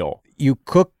the meal. You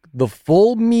cook the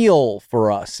full meal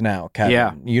for us now, Kevin.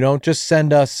 Yeah. You don't just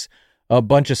send us a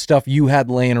bunch of stuff you had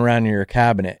laying around in your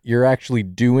cabinet. You're actually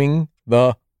doing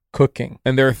the cooking.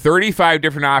 And there are 35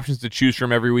 different options to choose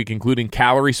from every week, including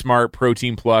Calorie Smart,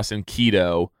 Protein Plus, and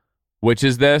Keto. Which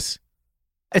is this?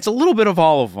 It's a little bit of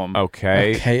all of them.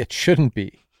 Okay. Okay, it shouldn't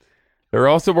be. There are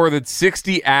also more than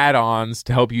 60 add-ons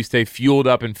to help you stay fueled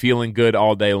up and feeling good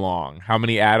all day long. How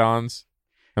many add-ons?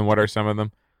 And what are some of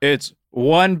them? It's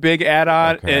one big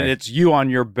add-on, Okay. and it's you on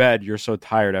your bed. You're so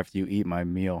tired after you eat my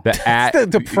meal.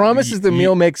 The promise is the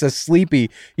meal makes us sleepy.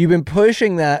 You've been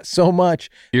pushing that so much.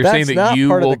 You're That's saying that not you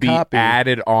part of will the be copy.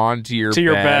 added on to your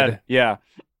bed. Yeah.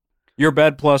 Your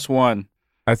bed plus one.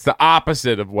 That's the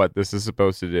opposite of what this is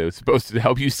supposed to do. It's supposed to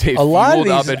help you stay A lot of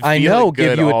fueled up these, and I feeling know,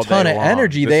 good give you all a ton day of long.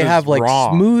 energy. This They is have like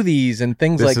wrong. smoothies and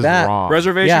things This like is that. wrong.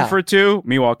 Reservation Yeah. for two.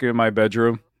 Me walking in my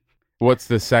bedroom. What's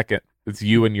the second? It's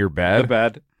you in your The bed.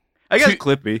 bed. I guess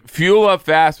Clippy. Fuel up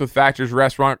fast with Factor's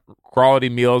restaurant quality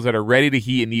meals that are ready to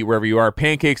heat and eat wherever you are.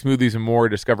 Pancakes, smoothies, and more.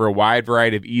 Discover a wide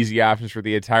variety of easy options for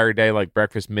the entire day, like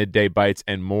breakfast, midday bites,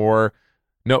 and more.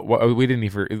 No, we didn't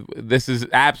even. This is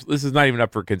not even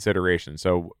up for consideration.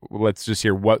 So let's just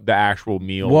hear what the actual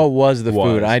meal. What was the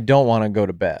food? was. I don't want to go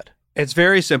to bed. It's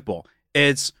very simple.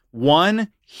 It's one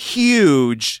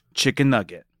huge chicken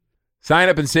nugget. Sign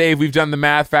up and save. We've done the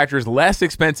math. Factor is less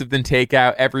expensive than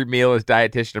takeout. Every meal is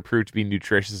dietitian approved to be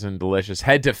nutritious and delicious.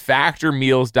 Head to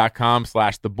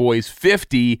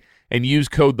factormeals.com/theboys50 and use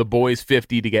code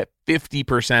theboys50 to get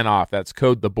 50% off. That's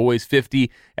code theboys50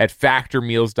 at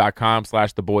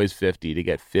factormeals.com/theboys50 to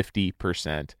get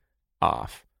 50%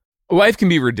 off. Life can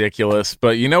be ridiculous,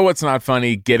 but you know what's not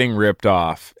funny? Getting ripped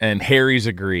off. And Harry's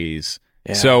agrees.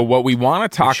 Yeah. So what we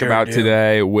want to talk sure about do.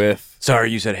 today with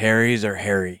Sorry, you said Harry's or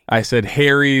Harry? I said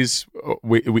Harry's.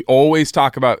 We always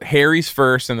talk about Harry's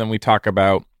first, and then we talk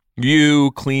about you,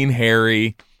 Clean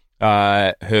Harry,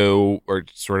 who are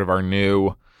sort of our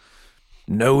new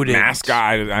Noted.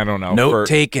 mascot. I don't know. Note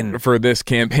taken. for this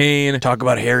campaign. Talk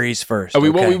about Harry's first. What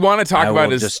okay? we want to talk I about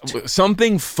will is just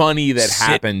something funny that sit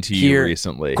happened to you here.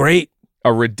 recently. Great.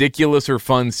 A ridiculous or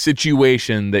fun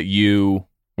situation that you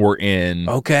were in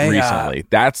Okay, recently.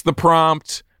 That's the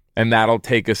prompt. And that'll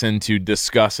take us into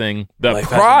discussing the Life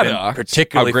hasn't been product,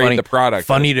 particularly how great funny. the product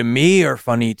Funny is. to me or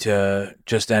funny to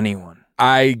just anyone?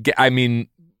 I mean,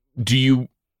 do you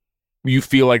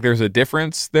feel like there's a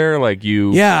difference there? Like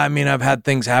you, Yeah, I mean, I've had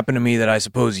things happen to me that I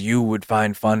suppose you would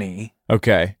find funny.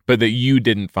 okay, but that you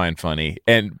didn't find funny,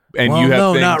 and well, you have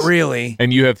no, things, not really.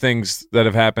 and you have things that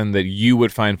have happened that you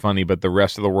would find funny, but the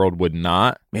rest of the world would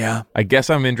not. Yeah, I guess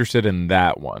I'm interested in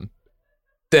that one.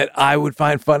 that I would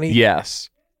find funny. Yes,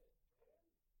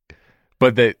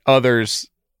 but that others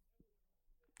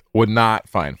would not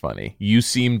find funny. You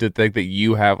seem to think that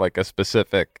you have like a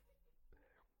specific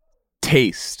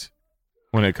taste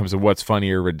when it comes to what's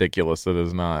funny or ridiculous that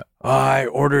is not. I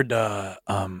ordered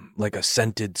like a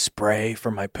scented spray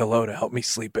for my pillow to help me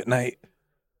sleep at night,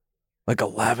 like a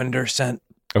lavender scent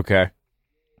Okay.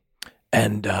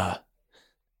 And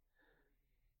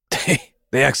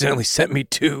they accidentally sent me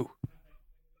 2.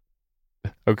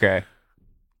 Okay.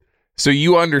 So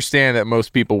you understand that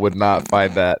most people would not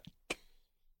find that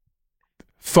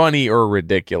funny or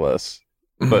ridiculous,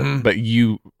 but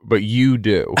you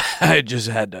do. I just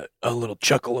had a little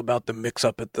chuckle about the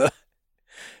mix-up at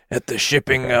the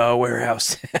shipping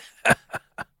warehouse.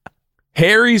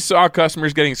 Harry saw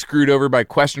customers getting screwed over by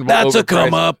questionable That's a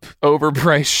come up.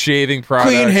 overpriced shaving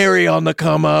products. Clean Harry on the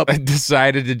come up. And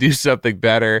decided to do something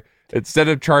better. Instead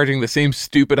of charging the same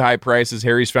stupid high prices,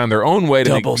 Harry's found their own way to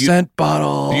Double cent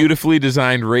bottle. beautifully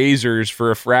designed razors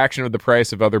for a fraction of the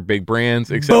price of other big brands.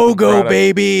 BOGO,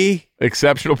 baby.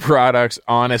 Exceptional products,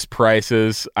 honest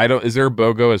prices. Is there a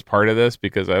BOGO as part of this?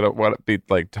 Because I don't want to be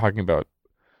like talking about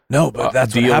no, but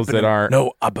that's deals what happened. that aren't.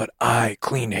 No, but I,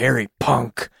 Clean Harry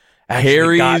punk,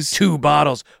 actually got 2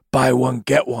 bottles. Buy one,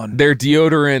 get one. Their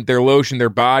deodorant, their lotion, their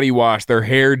body wash, their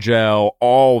hair gel,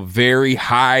 all very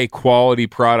high quality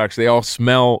products. They all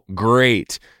smell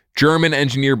great. German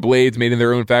engineered blades made in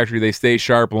their own factory. They stay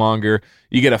sharp longer.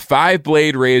 You get a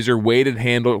 5-blade razor, weighted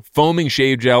handle, foaming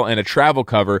shave gel, and a travel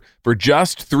cover for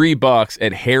just $3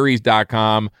 at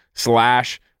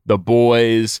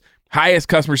harrys.com/theboys. Highest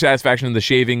customer satisfaction in the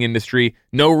shaving industry.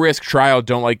 No risk trial.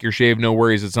 Don't like your shave. No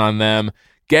worries. It's on them.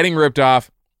 Getting ripped off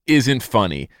isn't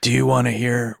funny. Do you want to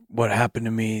hear what happened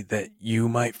to me that you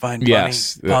might find funny?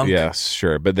 Yes. Punk? Yes,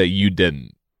 sure. But that you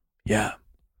didn't. Yeah.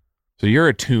 So you're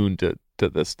attuned to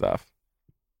this stuff.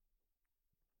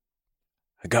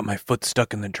 I got my foot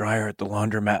stuck in the dryer at the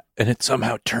laundromat and it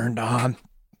somehow turned on.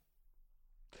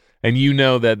 And you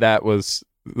know that was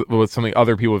something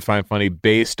other people would find funny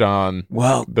based on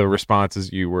the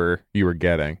responses you were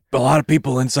getting. A lot of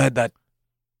people inside that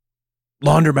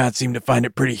laundromat seemed to find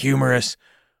it pretty humorous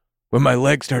when my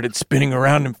leg started spinning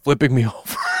around and flipping me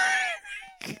over.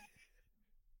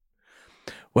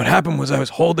 What happened was I was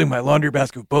holding my laundry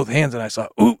basket with both hands and I saw,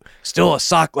 still a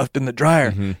sock left in the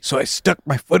dryer. Mm-hmm. So I stuck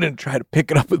my foot in and tried to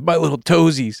pick it up with my little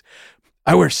toesies.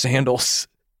 I wear sandals.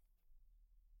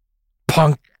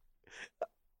 Punk.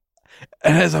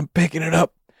 And as I'm picking it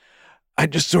up, I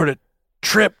just sort of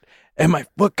tripped and my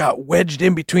foot got wedged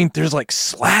in between. There's like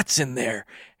slats in there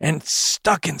and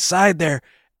stuck inside there.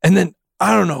 And then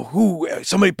I don't know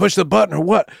somebody pushed the button or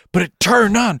what, but it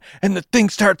turned on and the thing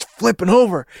starts flipping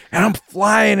over and I'm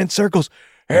flying in circles.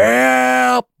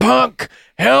 Help, punk!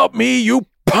 Help me, you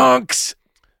punks!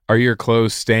 Are your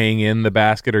clothes staying in the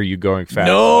basket or are you going fast?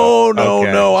 No.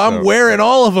 I'm wearing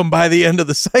all of them by the end of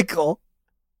the cycle.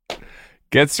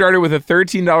 Get started with a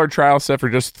 $13 trial set for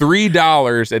just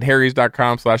 $3 at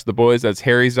harrys.com/theboys. That's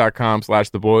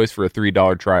harrys.com/theboys for a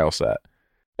 $3 trial set.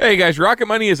 Hey guys, Rocket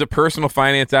Money is a personal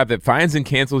finance app that finds and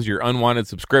cancels your unwanted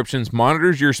subscriptions,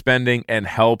 monitors your spending, and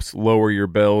helps lower your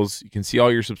bills. You can see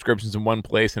all your subscriptions in one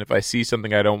place, and if I see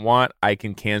something I don't want, I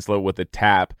can cancel it with a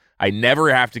tap. I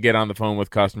never have to get on the phone with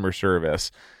customer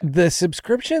service. The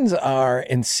subscriptions are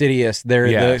insidious. They're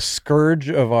the scourge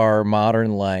of our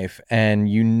modern life, and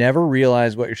you never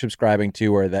realize what you're subscribing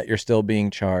to or that you're still being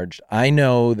charged. I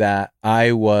know that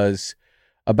I was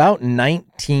about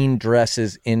 19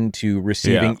 dresses into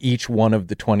receiving each one of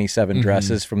the 27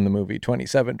 dresses from the movie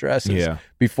 27 Dresses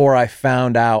before I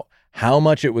found out how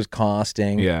much it was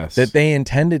costing, that they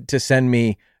intended to send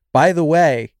me, by the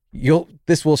way,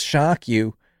 this will shock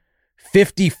you,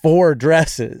 54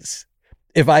 dresses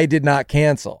if I did not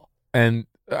cancel. And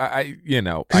I you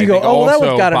go, that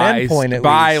one's got an endpoint at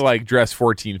by least. like dress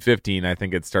 14, 15, I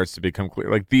think it starts to become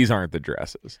clear. Like these aren't the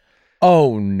dresses.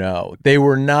 Oh, no. They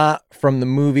were not from the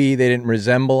movie. They didn't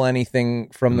resemble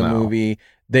anything from the movie.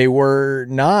 They were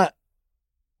not.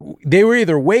 They were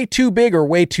either way too big or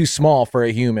way too small for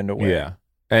a human to wear. Yeah.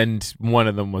 And one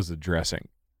of them was a dressing.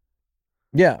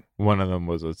 Yeah. One of them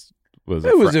was a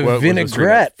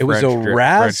vinaigrette. It was a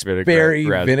raspberry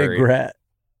vinaigrette. vinaigrette.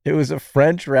 It was a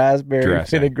French raspberry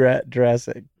vinaigrette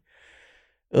dressing.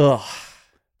 Ugh.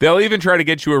 They'll even try to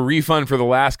get you a refund for the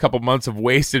last couple months of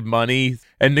wasted money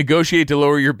and negotiate to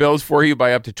lower your bills for you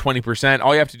by up to 20%.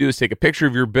 All you have to do is take a picture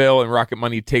of your bill and Rocket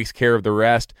Money takes care of the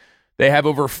rest. They have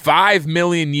over 5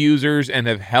 million users and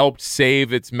have helped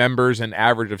save its members an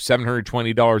average of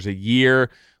 $720 a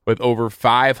year with over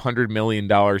 $500 million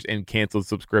in canceled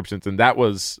subscriptions. And that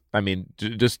was,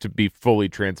 just to be fully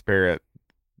transparent,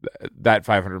 that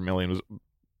 $500 million was,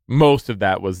 most of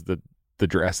that was the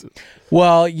dresses.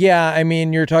 Well, yeah,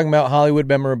 you're talking about Hollywood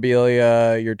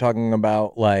memorabilia, you're talking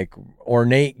about like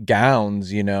ornate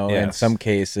gowns, in some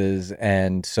cases,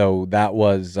 and so that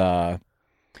was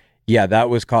Yeah, that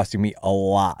was costing me a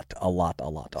lot.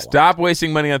 Stop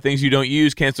wasting money on things you don't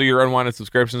use. Cancel your unwanted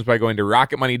subscriptions by going to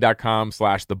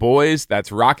rocketmoney.com/theboys. That's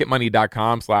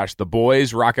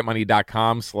rocketmoney.com/theboys.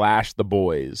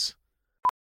 rocketmoney.com/theboys.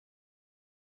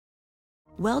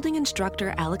 Welding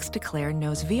instructor Alex DeClaire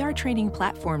knows VR training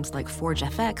platforms like Forge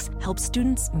FX help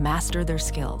students master their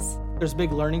skills. There's a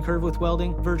big learning curve with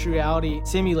welding. Virtual reality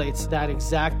simulates that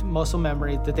exact muscle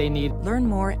memory that they need. Learn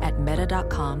more at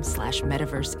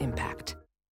meta.com/metaverseimpact.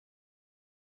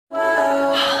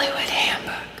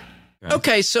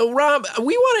 Okay, so Rob,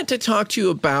 we wanted to talk to you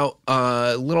about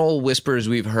little whispers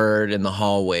we've heard in the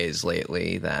hallways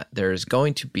lately that there's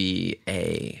going to be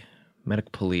a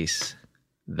medical police,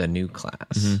 the new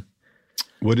class. Mm-hmm.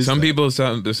 What is some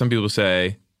that? people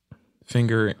say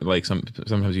finger, like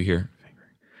sometimes you hear fingering.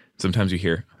 Sometimes you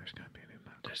hear there's gonna be a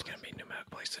new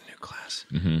medical police, a new class.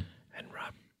 Mm-hmm. And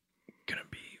Rob gonna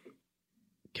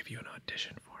give you an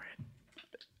audition for it.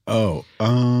 Oh,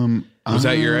 was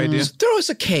that your idea? Just throw us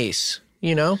a case,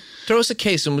 throw us a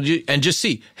case and just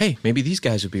see, hey, maybe these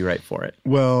guys would be right for it.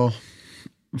 Well,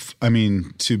 I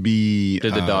mean, to be...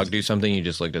 Did the dog do something? You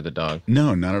just looked at the dog?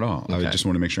 No, not at all. Okay. I just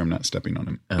want to make sure I'm not stepping on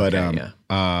him. Okay, I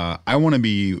want to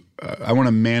I want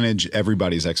to manage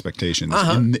everybody's expectations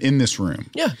in this room.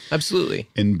 Yeah, absolutely.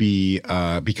 And be,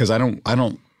 because I don't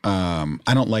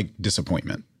like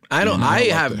disappointment. I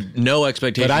have no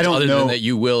expectations other than that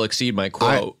you will exceed my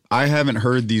quote. I haven't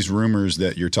heard these rumors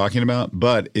that you're talking about,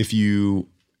 but if you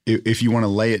want to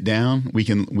lay it down, we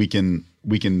can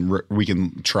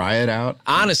try it out.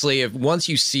 Honestly, if once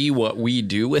you see what we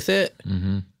do with it,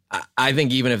 I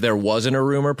think even if there wasn't a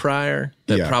rumor prior,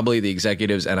 that probably the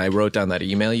executives, and I wrote down that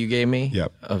email you gave me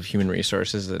of human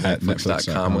resources at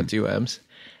Netflix.com with 2 M's.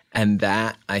 And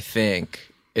that, I think,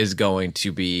 is going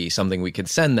to be something we could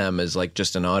send them as like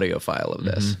just an audio file of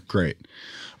this. Great.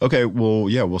 Okay, well,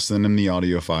 yeah, we'll send them the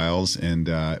audio files, and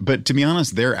but to be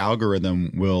honest, their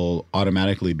algorithm will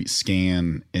automatically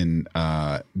scan, and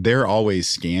they're always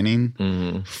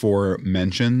scanning for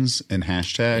mentions and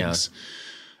hashtags,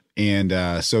 and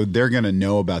so they're going to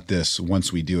know about this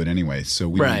once we do it anyway. So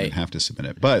we don't even have to submit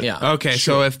it. But okay,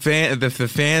 so if the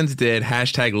fans did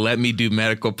hashtag let me do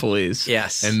medical police,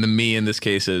 and the me in this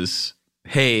case is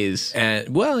Hayes,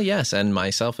 and yes, and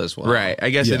myself as well. Right.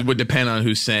 I guess it would depend on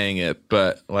who's saying it,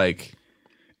 but like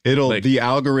the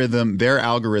algorithm, their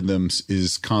algorithms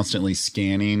is constantly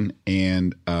scanning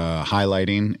and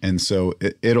highlighting, and so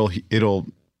it'll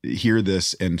hear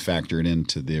this and factor it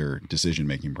into their decision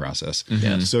making process.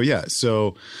 So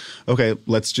okay,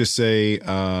 let's just say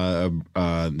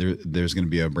there's going to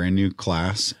be a brand new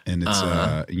class, and it's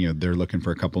they're looking for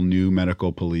a couple new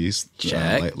medical police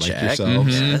like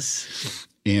yourselves. Yes.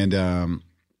 And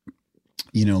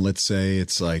let's say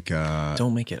it's like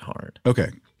don't make it hard.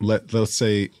 Okay, let's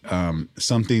say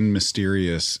something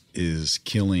mysterious is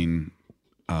killing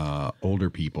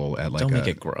older people at like don't make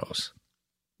it gross.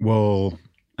 Well,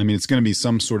 I mean, it's going to be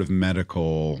some sort of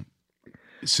medical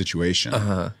situation.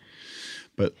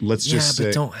 But let's just say...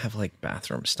 but don't have like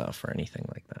bathroom stuff or anything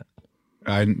like that.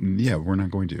 We're not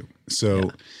going to.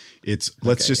 So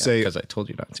let's just say... Because I told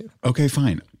you not to. Okay,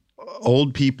 fine.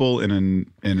 Old people in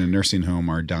a nursing home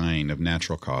are dying of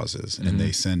natural causes, and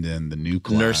they send in the new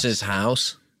class. Nurse's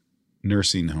house?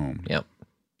 Nursing home. Yep.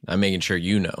 I'm making sure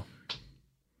you know.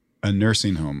 A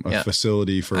nursing home, a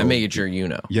facility for... I'm making sure you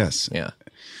know. Yes. Yeah.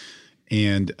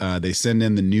 And they send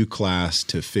in the new class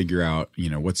to figure out,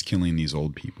 what's killing these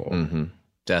old people.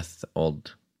 Death,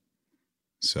 old.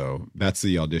 So that's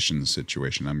the audition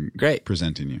situation I'm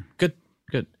presenting you. Good.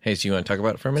 Hey, so you want to talk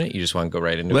about it for a minute? You just want to go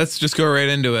right into it? Let's just go right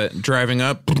into it. Driving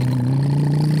up.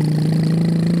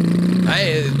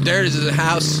 Hey, there's a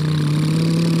house.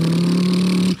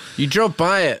 You drove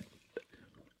by it.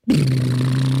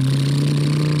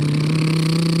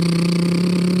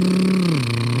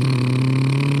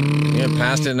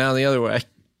 Past it now the other way.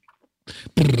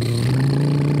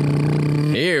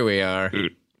 Here we are.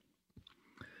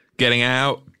 Getting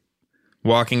out.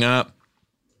 Walking up.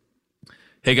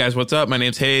 Hey guys, what's up? My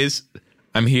name's Hayes.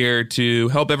 I'm here to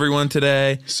help everyone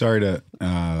today. Sorry to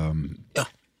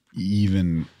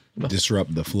even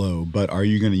disrupt the flow, but are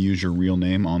you going to use your real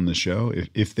name on the show?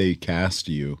 If they cast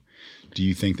you, do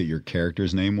you think that your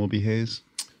character's name will be Hayes?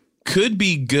 Could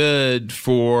be good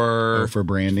for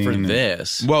branding. For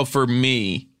this. Well, for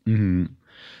me.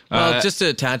 Well, just to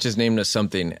attach his name to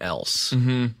something else.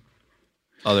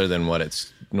 Other than what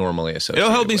it's normally associated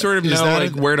It'll help me with. sort of know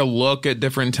where to look at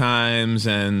different times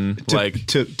and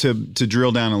to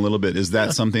drill down a little bit. Is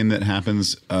that something that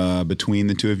happens between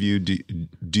the two of you?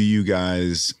 Do you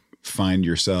guys find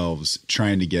yourselves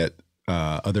trying to get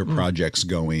other projects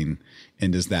going,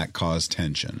 and does that cause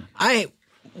tension? I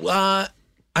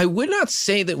would not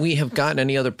say that we have gotten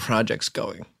any other projects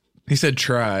going. He said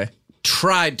try.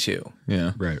 Tried to.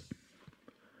 Yeah. Right.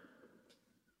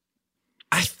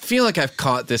 I feel like I've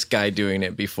caught this guy doing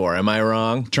it before. Am I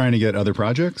wrong? Trying to get other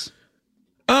projects?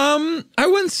 I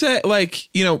wouldn't say, like,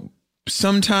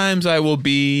 sometimes I will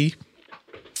be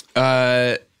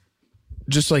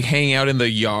just like hanging out in the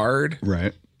yard.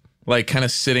 Right. Like kind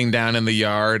of sitting down in the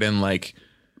yard and like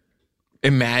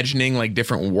imagining like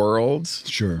different worlds.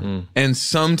 Sure. And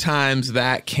sometimes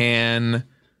that can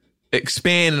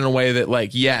expand in a way that,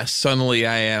 like, yes, suddenly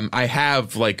I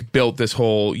have like built this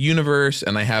whole universe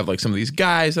and I have like some of these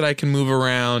guys that I can move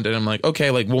around, and I'm like,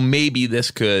 okay, like, well, maybe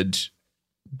this could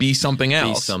be something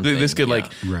else. This could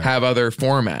have other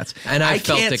formats. And I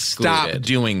felt can't excluded. stop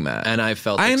doing that. And I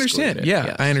felt I understand. excluded. Yeah,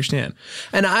 Yes. I understand.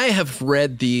 And I have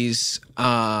read these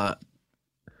comic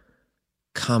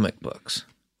books.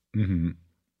 Mm-hmm.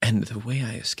 And the way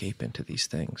I escape into these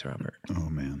things, Robert, Oh,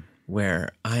 man.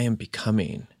 where I am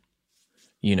becoming,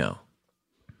 A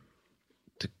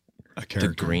the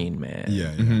character. Green Man,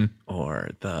 Yeah. or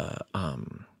the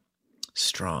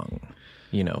strong,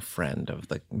 friend of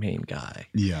the main guy.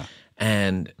 Yeah.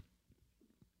 And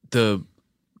the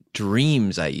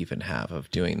dreams I even have of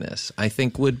doing this, I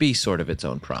think would be sort of its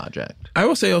own project. I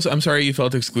will say also, I'm sorry you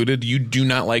felt excluded. You do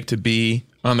not like to be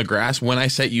on the grass. When I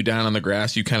set you down on the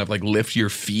grass, you kind of like lift your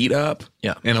feet up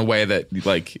in a way that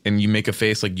like, and you make a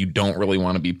face like you don't really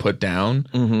want to be put down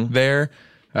there.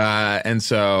 And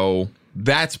so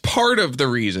that's part of the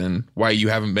reason why you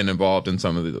haven't been involved in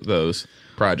some of those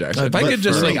projects. If I could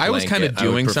just like, I was kind of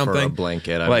doing something. A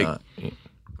blanket. I'm like, not.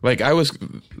 like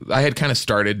I had kind of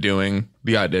started doing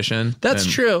the audition. That's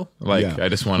and, true. Like, Yeah. I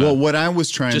just want to. Well, what I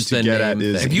was trying Just to the get at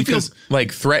name is thing. if you feel because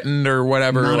like threatened or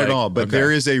whatever, not like, at all, but okay.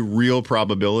 there is a real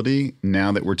probability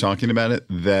now that we're talking about it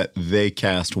that they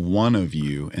cast one of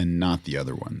you and not the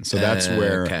other one. So that's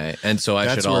where. Okay. And so I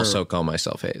that's should where- also call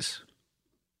myself Hayes.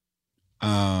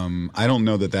 I don't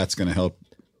know that that's going to help.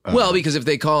 Well, because if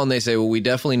they call and they say, well, we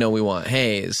definitely know we want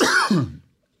Hayes,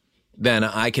 then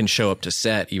I can show up to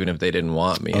set even if they didn't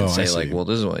want me and Oh, I say, see. like, well,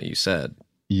 this is what you said.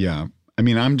 Yeah. I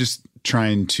mean, I'm just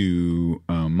trying to,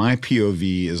 my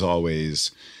POV is always,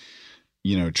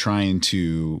 trying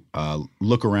to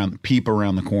look around, peep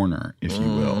around the corner, if you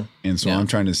will. And so I'm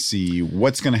trying to see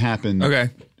what's going to happen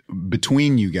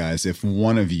between you guys if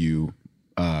one of you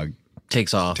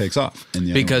Takes off. And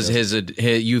the other Because one doesn't.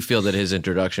 you feel that his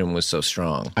introduction was so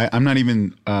strong. I'm not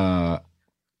even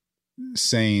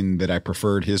saying that I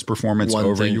preferred his performance One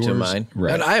over thing yours. to mine.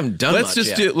 Right. And I haven't done Let's much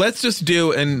just yet.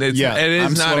 do, and it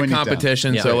I'm is not a slowing it down.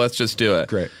 competition, Yeah. so let's just do it.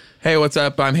 Great. Hey, what's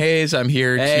up? I'm Hayes. I'm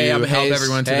here Hey, to I'm help Hayes.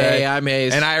 everyone today. Hey, I'm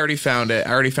Hayes. And I already found it.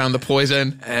 I already found the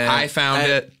poison. I found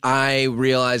it. I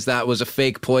realized that was a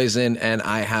fake poison, and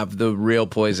I have the real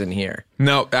poison here.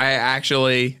 No, I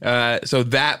actually. So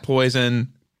that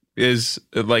poison is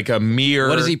like a mirror.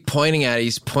 What is he pointing at?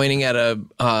 He's pointing at a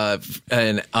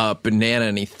banana,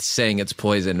 and he's saying it's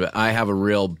poison. But I have a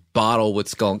real bottle with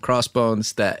skull and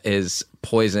crossbones that is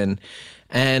poison,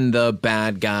 and the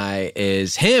bad guy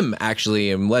is him,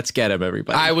 actually. And let's get him,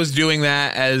 everybody. I was doing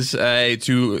that as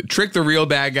to trick the real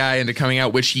bad guy into coming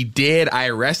out, which he did. I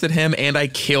arrested him and I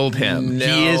killed him. No,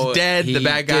 he is dead. The he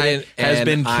bad guy didn't, has and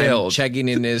been killed. I'm checking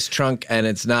in his trunk, and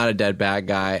it's not a dead bad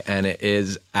guy, and it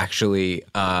is actually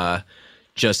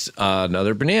just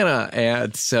another banana.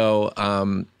 And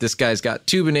so this guy's got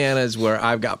two bananas where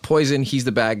I've got poison. He's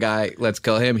the bad guy. Let's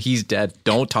kill him. He's dead.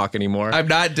 Don't talk anymore. I'm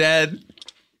not dead.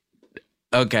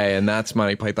 Okay, and that's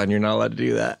Monty Python. You're not allowed to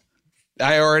do that.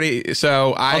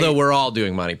 Although we're all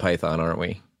doing Monty Python, aren't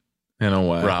we? In a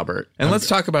way, Robert. And let's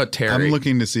talk about Terry. I'm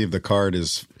looking to see if the card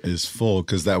is full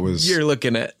because that was. You're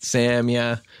looking at Sam,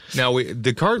 yeah. Now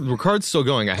the card's still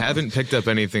going. I haven't picked up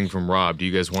anything from Rob. Do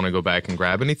you guys want to go back and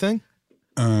grab anything?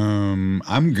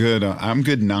 I'm good. I'm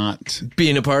good. Not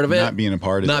being a part of it. Not being a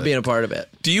part of it. Not being a part of it.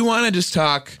 Do you want to just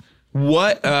talk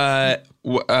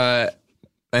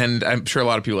and I'm sure a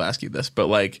lot of people ask you this, but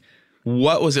like,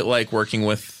 what was it like working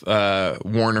with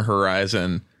Warner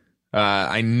Horizon?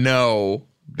 I know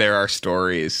there are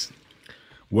stories.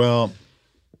 Well,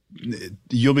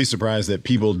 you'll be surprised that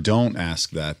people don't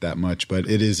ask that much, but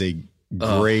it is a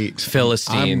great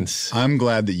Philistines. I'm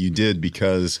glad that you did,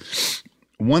 because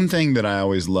one thing that I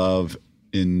always love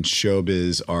in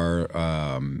showbiz are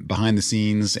behind the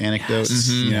scenes anecdotes.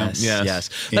 Yes. You know? Yes.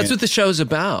 That's what the show's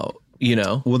about. you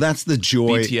know. Well, that's the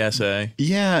joy. BTSA.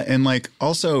 Yeah, and like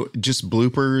also just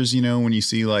bloopers, you know, when you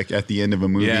see like at the end of a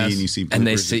movie and you see bloopers. And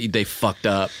they say they fucked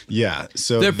up. Yeah.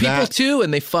 So they're people too,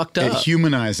 and they fucked up. It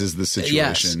humanizes the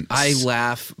situation. Yes, I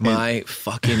laugh my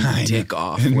fucking dick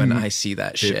off when I see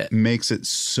that shit. It makes it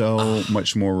so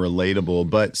much more relatable.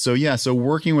 But so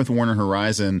working with Warner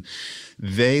Horizon,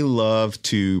 they love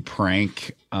to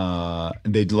prank.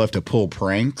 They'd love to pull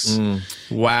pranks.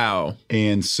 Wow.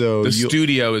 And so the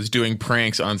studio is doing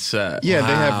pranks on set.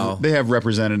 Yeah, they have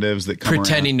representatives that come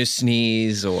pretending around. to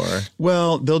sneeze or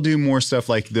Well, they'll do more stuff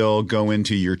like they'll go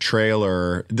into your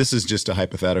trailer. This is just a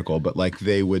hypothetical, but like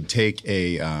they would take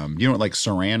a you know what like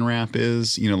saran wrap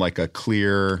is? You know, like a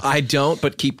clear I don't,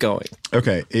 but keep going.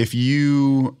 Okay, if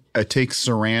you take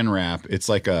saran wrap, it's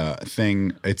like a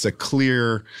thing, it's a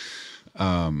clear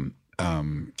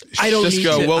I don't just need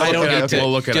go. to. We'll I don't look it need up. to.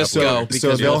 We'll look it just up. go. So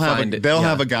Because they'll you'll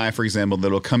have a guy, for example,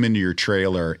 that'll come into your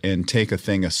trailer and take a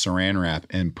thing of saran wrap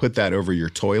and put that over your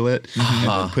toilet and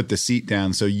then put the seat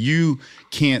down, so you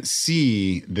can't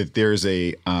see that there's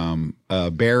a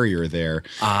barrier there,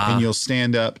 and you'll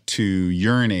stand up to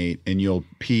urinate and you'll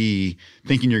pee,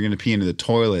 thinking you're going to pee into the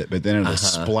toilet, but then it'll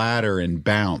splatter and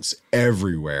bounce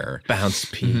everywhere. Bounce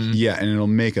pee. Yeah, and it'll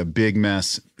make a big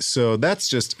mess. So that's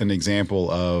just an example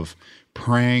of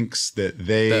pranks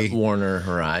that Warner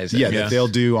Horizon. that they'll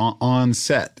do on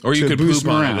set. Or you to could boost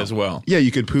poop on morale. it as well. Yeah,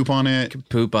 you could poop on it.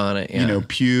 Poop on it. Yeah. You know,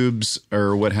 pubes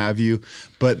or what have you.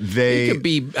 But it could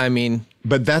be. I mean,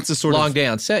 but that's a sort long of day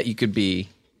on set. You could be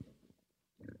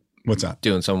What's that?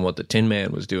 doing some of what the Tin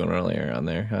Man was doing earlier on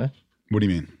there, huh? What do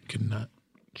you mean? Could not.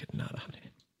 On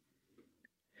it.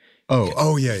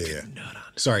 Oh, yeah.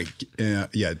 Sorry.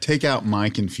 Take out my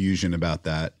confusion about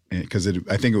that, because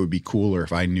I think it would be cooler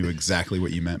if I knew exactly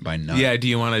what you meant by nut. Yeah. Do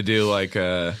you want to do like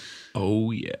a?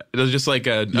 Oh yeah. It was just like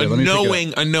a let me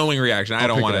knowing reaction. I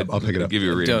don't want to. I'll pick it up. Give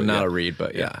you a read. Not a read,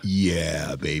 but yeah.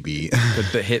 Yeah, baby. But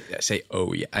the hit say,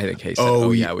 oh yeah. I think he said,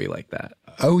 oh yeah, we like that.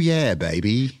 Oh yeah,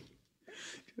 baby.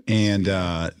 And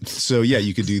so yeah,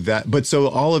 you could do that. But so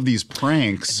all of these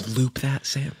pranks Loop that,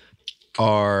 Sam.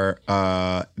 are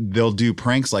they'll do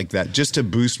pranks like that just to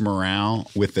boost morale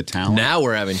with the talent. Now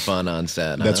we're having fun on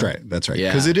set. That's right.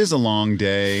 Yeah. Because it is a long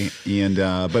day, and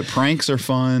but pranks are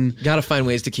fun. Got to find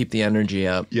ways to keep the energy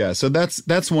up. Yeah, so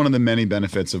that's one of the many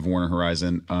benefits of Warner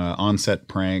Horizon, on-set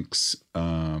pranks,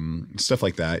 stuff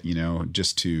like that. You know,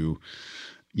 just to,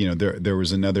 you know, there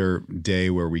was another day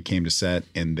where we came to set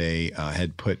and they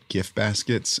had put gift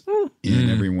baskets in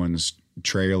everyone's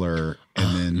trailer,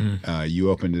 and then you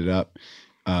opened it up,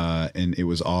 and it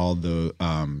was all the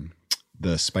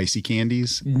spicy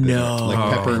candies.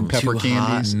 Like pepper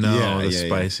candies.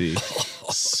 Spicy.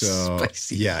 So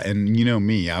Spicy. yeah, and you know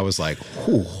me, I was like,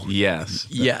 whew, Yes.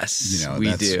 Yes, you know, we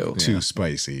that's do. too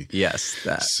spicy. Yes,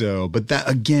 that So, but that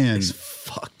again,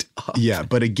 fucked up. yeah,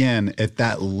 but again, at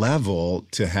that level,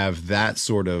 to have that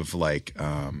sort of like,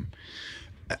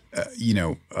 you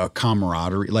know, a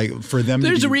camaraderie, like for them.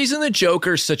 There's to a reason the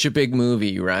Joker's such a big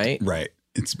movie, right? right?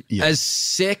 It's As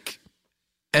sick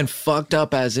and fucked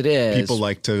up as it is, people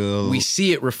like to. we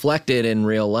see it reflected in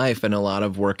real life, and a lot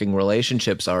of working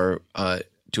relationships are,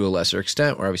 to a lesser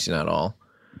extent, or obviously not all.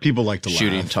 People like to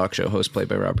Shooting laugh. talk show host played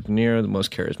by Robert De Niro, the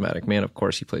most charismatic man. Of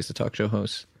course, he plays the talk show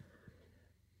host.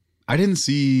 I didn't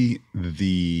see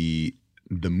the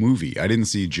movie. I didn't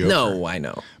see Joker. No, I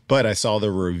know. But I saw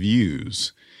the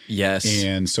reviews. Yes.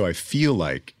 And so I feel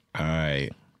like I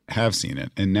have seen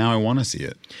it, and now I want to see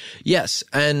it. Yes.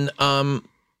 And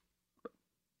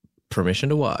permission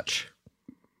to watch.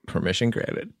 Permission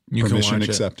granted. You can Permission watch it.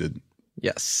 accepted.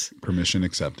 Yes. Permission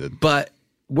accepted. But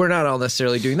we're not all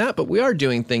necessarily doing that, but we are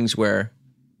doing things where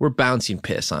we're bouncing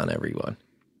piss on everyone.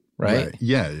 Right?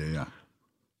 Yeah.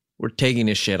 We're taking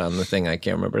a shit on the thing. I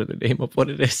can't remember the name of what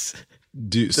it is.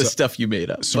 The stuff you made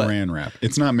up. Saran wrap.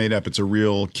 It's not made up. It's a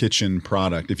real kitchen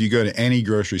product. If you go to any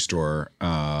grocery store,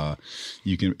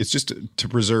 you can. It's just to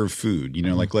preserve food. You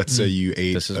know, like let's say you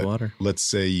ate. This is water. Let's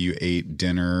say you ate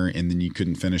dinner and then you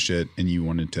couldn't finish it, and you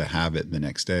wanted to have it the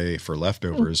next day for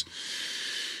leftovers.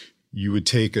 You would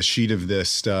take a sheet of this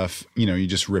stuff. You know, you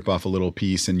just rip off a little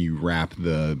piece and you wrap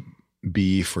the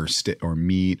beef or or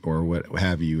meat or what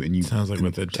have you, and you. Sounds like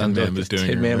what the Tin Man was doing.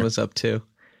 Tin Man earlier. was up to.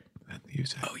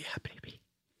 Oh yeah, baby.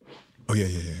 Oh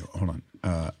yeah. Hold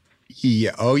on.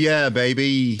 Yeah. Oh yeah,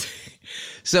 baby.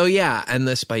 So yeah, and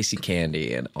the spicy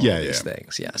candy and all these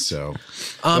things. Yes. So,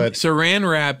 Saran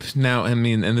wrap now. I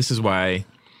mean, and this is why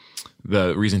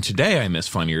the reason today I miss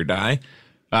Funny or Die,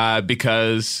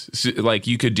 because like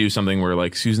you could do something where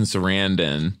like Susan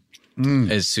Sarandon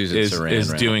Is Susan Sarandon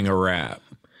is doing a rap.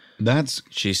 That's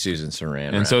she's Susan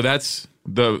Sarandon, and so that's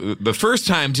the first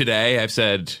time today, I've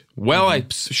said, well, I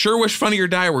sure wish Funny or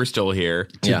Die were still here.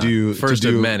 First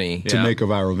of many. To make a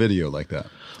viral video like that.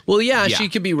 Well, yeah, she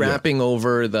could be rapping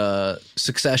over the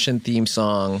Succession theme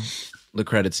song, the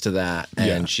credits to that,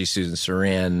 and she's Susan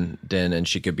Sarandon, and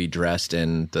she could be dressed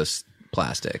in this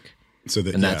plastic.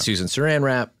 And that's Susan Saran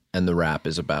rap, and the rap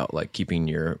is about like keeping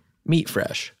your meat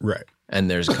fresh. Right. And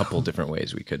there's a couple different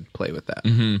ways we could play with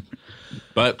that.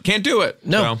 But can't do it.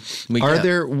 No.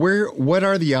 What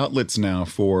are the outlets now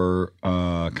for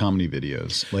comedy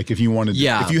videos? Like if you wanted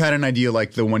if you had an idea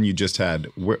like the one you just had,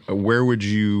 where would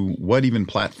you, what even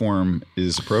platform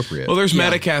is appropriate? Well, there's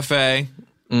Meta Cafe.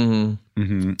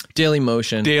 Daily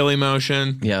Motion.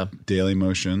 Yeah. Daily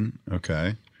Motion.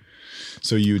 Okay.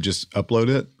 So you would just upload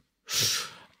it?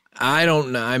 I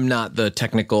don't know. I'm not the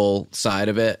technical side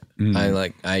of it.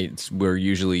 We're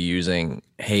usually using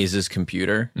Hayes's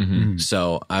computer.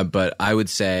 So, but I would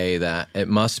say that it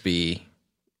must be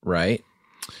right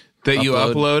that you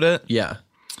upload it. Yeah.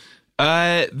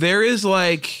 There is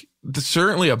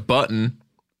certainly a button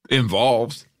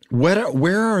involved. Where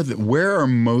are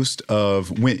most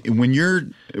of when you're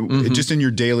just in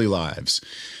your daily lives?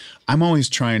 I'm always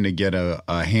trying to get a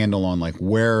handle on like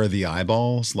where are the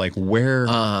eyeballs, like where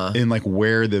and like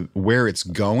where it's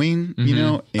going, you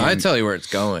know. And I tell you where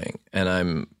it's going, and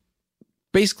I'm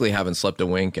basically haven't slept a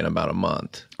wink in about a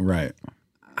month. Right.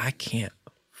 I can't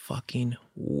fucking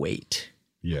wait.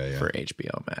 Yeah. For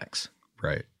HBO Max.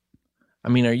 Right. I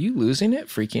mean, are you losing it,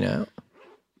 freaking out?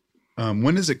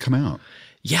 When does it come out?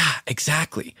 Yeah,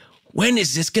 exactly. When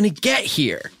is this going to get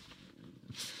here?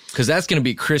 Because that's going to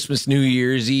be Christmas, New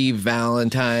Year's Eve,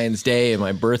 Valentine's Day, and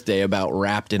my birthday about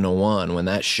wrapped into one when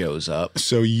that shows up.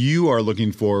 So you are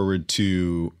looking forward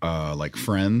to like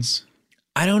Friends?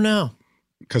 I don't know.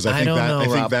 Because I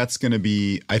think that's going to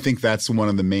be. I think that's one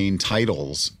of the main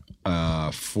titles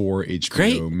for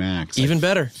HBO Max. Even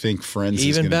better. I think Friends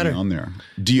is going to be on there.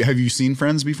 Have you seen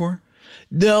Friends before?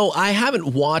 No, I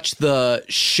haven't watched the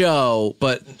show,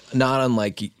 but not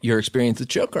unlike your experience with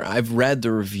Joker. I've read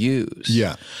the reviews.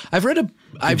 Yeah, I've read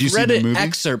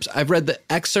excerpts. I've read the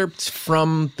excerpts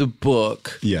from the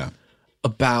book. Yeah,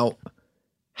 about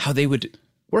how they would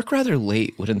work rather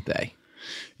late, wouldn't they?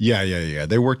 Yeah.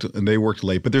 They worked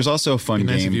late, but there's also a fun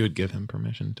game. If you would give him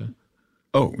permission to.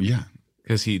 Oh yeah,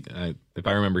 because he, if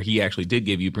I remember, he actually did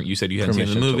give you. You said you hadn't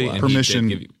seen the movie. And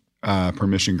permission.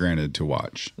 Permission granted to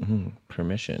watch.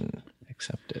 Permission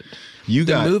accepted. You're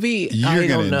going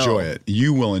to enjoy it.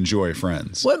 You will enjoy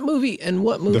Friends. What movie?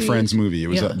 The Friends movie. It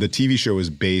was the TV show was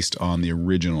based on the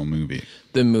original movie.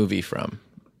 The movie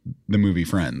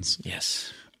Friends.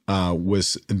 Yes.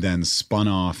 Was then spun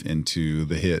off into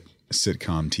the hit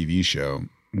sitcom TV show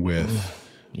with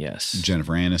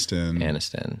Jennifer Aniston.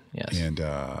 Yes. And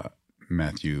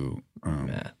Matthew.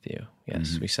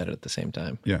 Yes, we said it at the same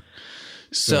time. Yeah.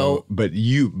 So, but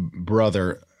you,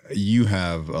 brother, you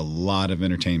have a lot of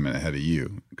entertainment ahead of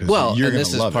you. Well, and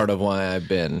this is part of why I've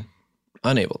been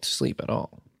unable to sleep at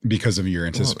all. Because of your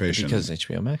anticipation. Because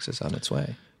HBO Max is on its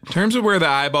way. In terms of where the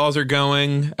eyeballs are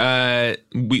going,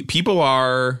 people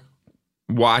are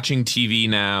watching TV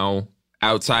now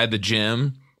outside the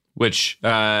gym, which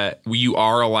you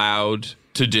are allowed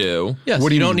to do. Yes, what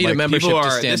do you don't need a membership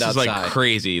to stand this outside. This is like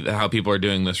crazy how people are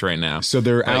doing this right now. So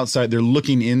they're outside. They're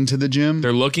looking into the gym.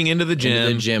 They're looking into the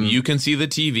gym. You can see the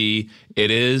TV.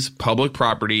 It is public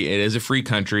property. It is a free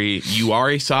country. You are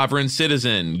a sovereign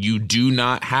citizen. You do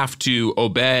not have to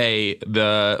obey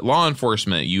the law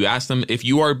enforcement. You ask them if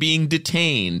you are being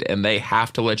detained, and they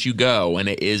have to let you go. And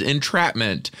it is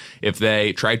entrapment if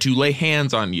they try to lay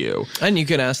hands on you. And you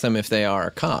can ask them if they are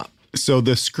a cop. So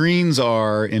the screens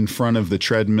are in front of the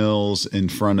treadmills, in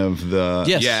front of the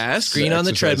screen on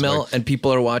the treadmill, and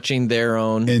people are watching their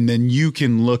own. And then you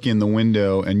can look in the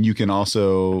window, and you can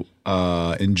also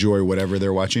enjoy whatever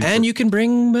they're watching. And you can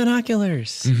bring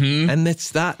binoculars, and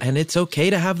it's okay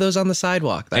to have those on the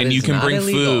sidewalk. And you can bring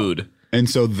illegal. Food, and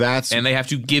so and they have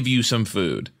to give you some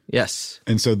food. Yes,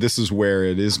 and so this is where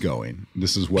it is going.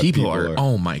 This is what people are.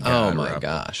 Oh my god! Oh my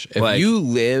gosh! If you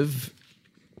live.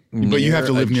 But you have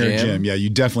to live near a gym. Yeah, you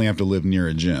definitely have to live near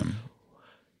a gym.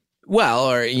 Well,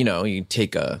 or, you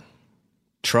take a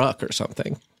truck or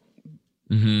something.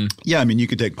 Mm-hmm. Yeah, I mean, you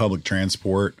could take public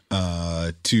transport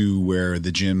to where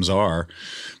the gyms are.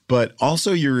 But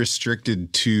also you're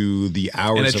restricted to the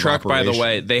hours of operation. And a truck, by the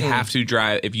way, they have to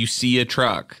drive. If you see a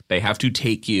truck, they have to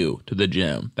take you to the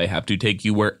gym. They have to take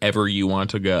you wherever you want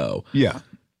to go. Yeah.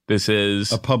 This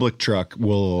is... A public truck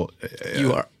will...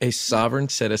 You are a sovereign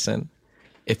citizen.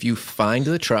 If you find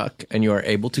the truck and you are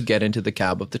able to get into the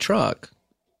cab of the truck,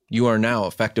 you are now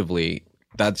effectively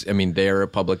they're a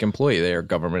public employee. They're a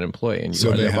government employee, and you So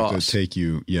are they their have boss. to take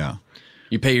you. Yeah.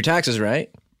 You pay your taxes, right?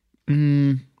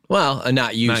 Well,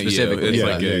 not you Not you. specifically. It's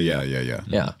but- Yeah.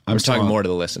 Yeah, I'm we're still talking on- more to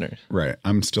the listeners. Right.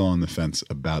 I'm still on the fence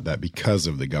about that because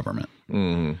of the government.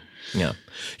 Yeah. You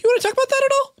want to talk about that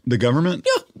at all? The government?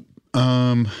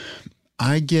 Yeah.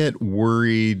 I get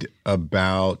worried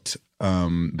about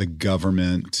the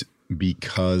government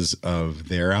because of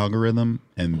their algorithm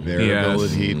and their Yes.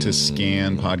 ability to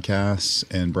scan podcasts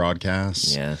and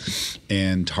broadcasts Yeah.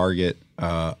 and target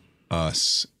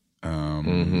us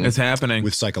It's happening.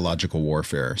 with psychological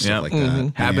warfare, stuff Yep. like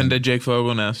that. Happened to Jake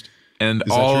Fogelnest. And that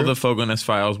all true? the Fogelnest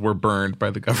files were burned by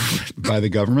the government. By the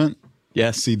government?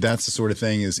 Yes. See, that's the sort of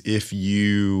thing is I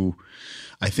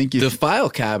think if The file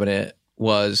cabinet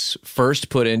was first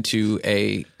put into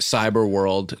a cyber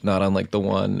world, not unlike the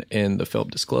one in the film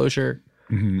Disclosure.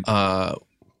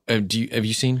 Have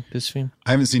you seen this film?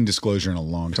 I haven't seen Disclosure in a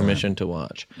long time. Permission to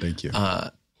watch. Thank you.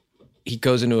 He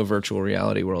goes into a virtual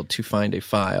reality world to find a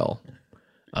file.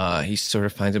 He sort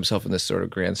of finds himself in this sort of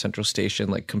Grand Central Station,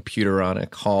 like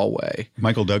computeronic hallway.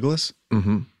 Michael Douglas?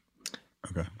 Mm-hmm.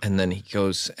 Okay. And then he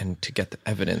goes and to get the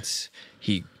evidence,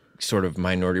 he sort of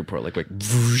Minority Report, like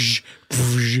whoosh,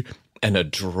 whoosh, and a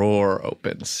drawer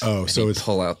opens. Oh, and so he it's-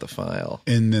 pull out the file.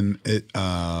 And then it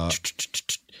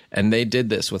And they did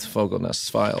this with Fogelnest's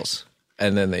files.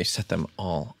 And then they set them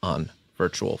all on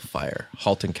virtual fire.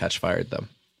 Halt and Catch fired them.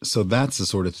 so that's the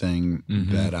sort of thing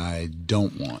that I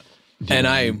don't want. And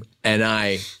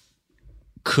I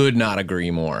could not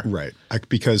agree more. Right.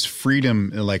 Because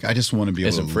freedom, like I just want to be able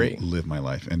Isn't to free. live my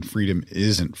life, and freedom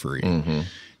isn't free.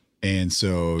 And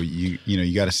so you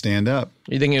got to stand up.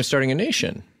 Are you thinking of starting a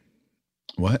nation?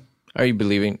 What? Are you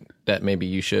believing that maybe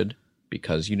you should,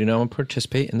 because you do not want to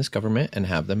participate in this government and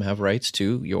have them have rights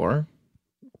to your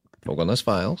Fogelnest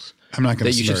files, I'm not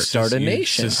going that to you should start a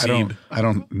nation? I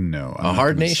don't know. A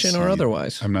hard nation or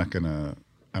otherwise? I'm not going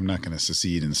to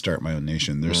secede and start my own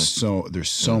nation. There's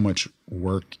so much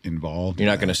work involved. You're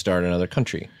not going to start another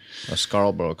country, a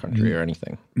Scarborough country or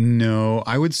anything. No,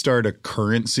 I would start a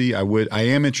currency. I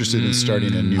am interested in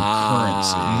starting a new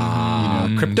currency.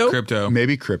 Crypto?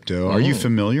 Maybe crypto. Are you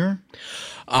familiar?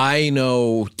 I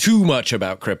know too much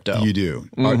about crypto. You do.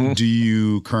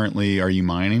 Are you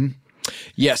mining?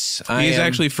 Yes. He's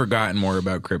actually forgotten more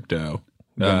about crypto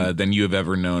than you have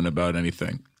ever known about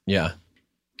anything. Yeah.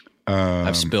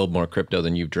 I've spilled more crypto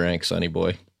than you've drank, Sonny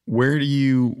boy.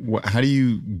 How do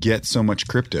you get so much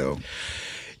crypto?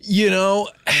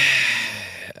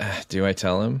 Do I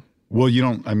tell him? Well, you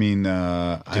don't, I mean, Do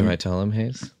I tell him,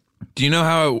 Hayes? Do you know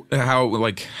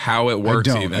how it works?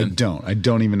 I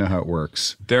don't even know how it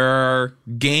works. There are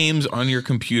games on your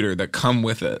computer that come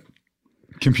with it.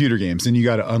 Computer games, and you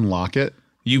got to unlock it.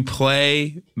 You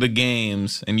play the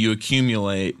games and you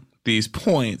accumulate these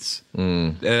points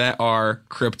that are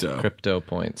crypto. Crypto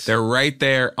points. They're right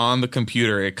there on the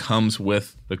computer. It comes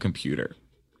with the computer.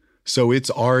 So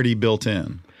it's already built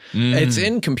in. It's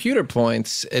in computer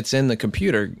points. It's in the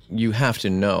computer. You have to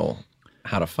know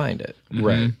how to find it.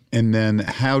 Right. And then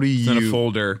how do It's in a you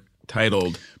folder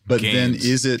titled But games. then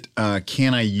is it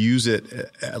can I use it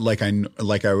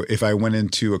if I went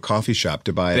into a coffee shop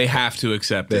to buy it? They have to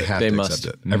accept They it. have They to must.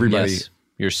 accept it. Everybody Yes.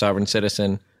 You're a sovereign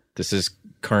citizen. This is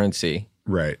currency.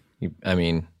 right.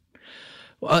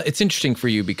 Well, it's interesting for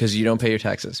you because you don't pay your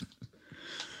taxes.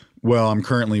 Well, I'm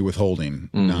currently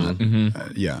withholding. Not.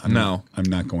 I'm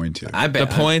not going to. I bet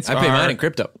The points I pay are mine in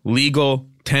crypto. legal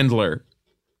tendler.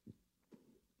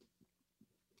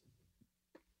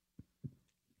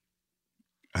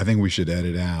 I think we should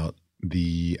edit out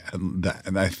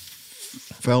I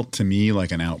felt to me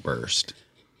like an outburst.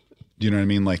 Do you know what I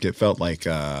mean? Like it felt like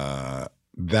that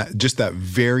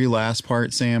very last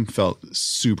part, Sam, felt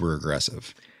super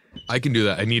aggressive. I can do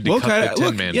that. I need to cut the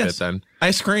Tin Man bit then.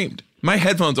 I screamed. My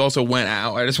headphones also went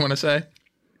out. I just want to say.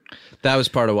 That was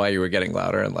part of why you were getting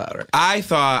louder and louder.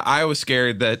 I was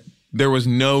scared that there was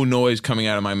no noise coming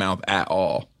out of my mouth at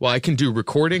all. Well, I can do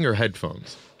recording or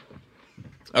headphones.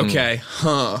 Okay.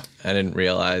 I didn't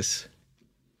realize.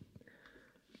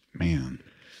 Man,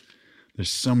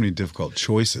 there's so many difficult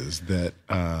choices that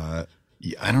I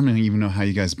don't even know how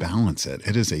you guys balance it.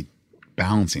 It is a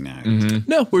balancing act.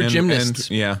 No, we're gymnasts.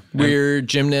 And We're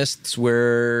gymnasts.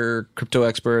 We're crypto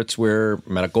experts. We're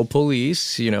medical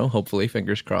police. Hopefully,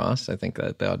 fingers crossed. I think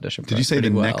that the audition. Did you say the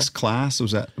pretty well. next class?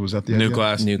 Was that the New idea?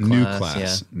 class. New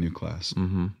class, yeah. New class.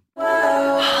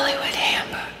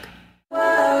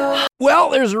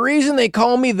 Well, there's a reason they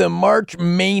call me the March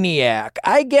Maniac.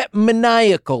 I get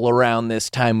maniacal around this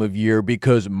time of year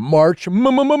because March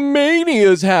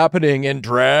Mania is happening, and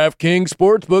DraftKings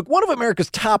Sportsbook, one of America's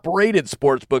top-rated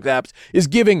sportsbook apps, is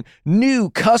giving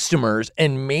new customers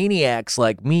and maniacs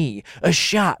like me a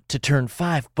shot to turn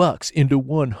 $5 into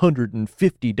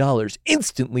 $150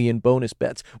 instantly in bonus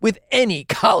bets with any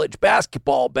college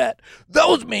basketball bet.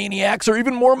 Those maniacs are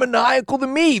even more maniacal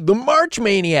than me, the March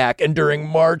Maniac, and during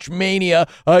March Mania,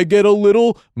 I get a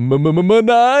little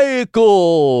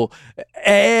maniacal.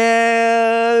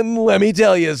 And let me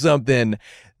tell you something.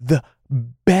 The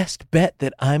best bet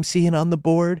that I'm seeing on the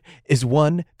board is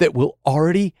one that will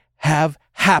already have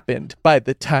happened by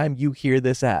the time you hear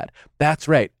this ad. That's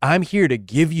right. I'm here to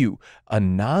give you a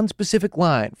non-specific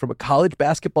line from a college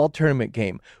basketball tournament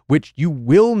game, which you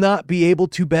will not be able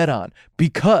to bet on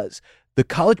because the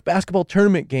college basketball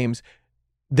tournament games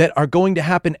that are going to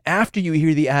happen after you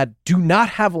hear the ad do not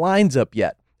have lines up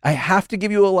yet. I have to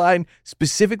give you a line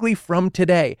specifically from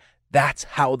today. That's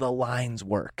how the lines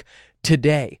work.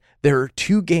 Today, there are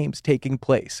 2 games taking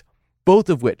place, both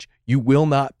of which you will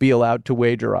not be allowed to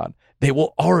wager on. They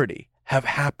will already have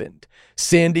happened.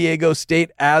 San Diego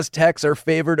State Aztecs are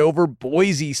favored over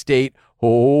Boise State.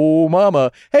 Oh,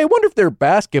 mama. Hey, wonder if their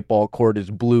basketball court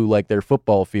is blue like their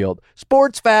football field.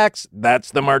 Sports facts, that's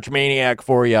the March Maniac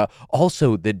for you.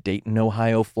 Also, the Dayton,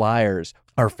 Ohio Flyers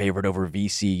are favored over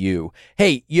VCU.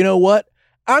 Hey, you know what?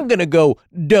 I'm going to go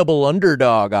double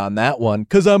underdog on that one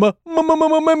because I'm a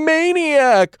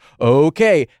maniac.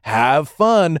 Okay, have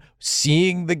fun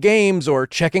seeing the games or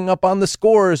checking up on the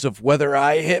scores of whether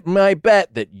I hit my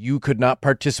bet that you could not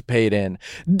participate in.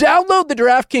 Download the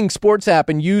DraftKings Sports app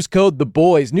and use code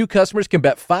THEBOYS. New customers can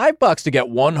bet $5 to get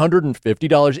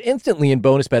 $150 instantly in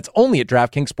bonus bets only at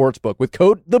DraftKings Sportsbook with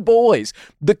code THEBOYS.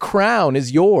 The crown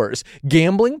is yours.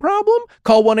 Gambling problem?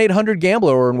 Call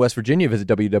 1-800-GAMBLER or in West Virginia, visit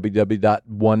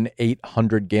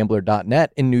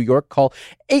www.1800gambler.net. In New York, call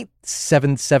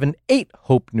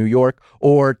 877-8-HOPE-NEW YORK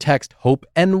or text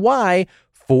HOPE-NY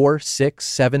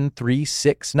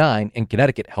 467-369. In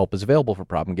Connecticut, help is available for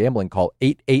problem gambling. Call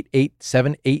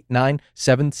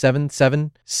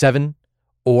 888-789-7777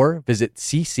 or visit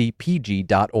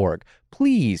ccpg.org.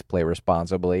 Please play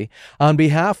responsibly. On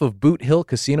behalf of Boot Hill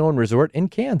Casino and Resort in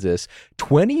Kansas,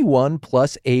 21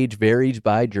 plus age varies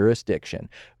by jurisdiction.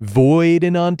 Void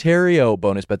in Ontario.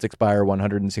 Bonus bets expire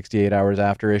 168 hours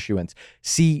after issuance.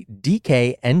 See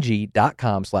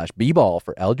dkng.com/bball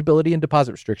for eligibility and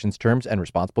deposit restrictions, terms, and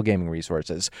responsible gaming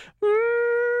resources.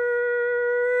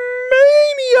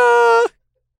 Mania!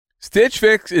 Stitch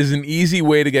Fix is an easy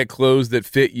way to get clothes that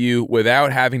fit you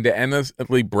without having to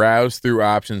endlessly browse through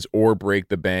options or break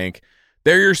the bank.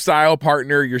 They're your style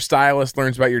partner. Your stylist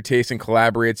learns about your taste and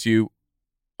collaborates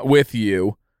with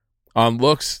you on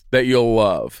looks that you'll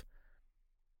love.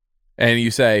 And you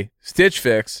say, Stitch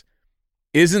Fix,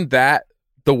 isn't that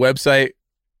the website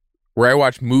where I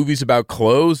watch movies about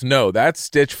clothes? No, that's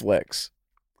Stitch Flicks.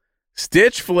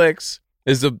 Stitch Flicks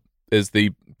is the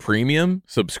premium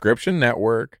subscription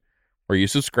network where you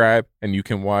subscribe and you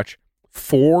can watch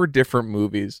 4 different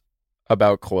movies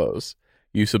about clothes.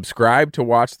 You subscribe to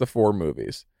watch the 4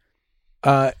 movies.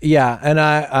 Yeah, and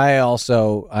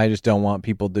I just don't want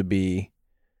people to be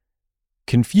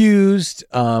confused.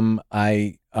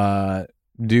 I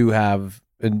do have,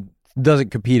 it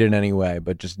doesn't compete in any way,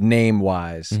 but just name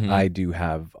wise, I do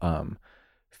have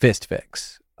Fist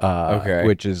Fix,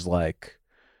 which is like,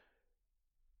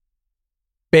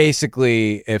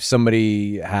 basically, if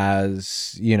somebody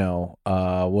has,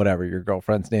 whatever, your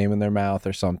girlfriend's name in their mouth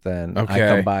or something, I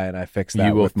come by and I fix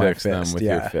that with my fist. Them with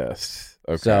your fist.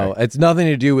 Okay. So it's nothing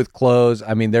to do with clothes.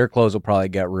 I mean, their clothes will probably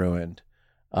get ruined.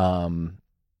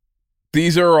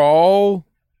 These are all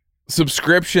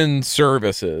subscription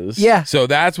services. Yeah. So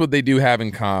that's what they do have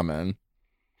in common.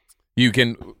 You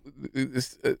can...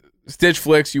 Stitch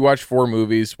Flicks, you watch 4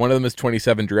 movies. One of them is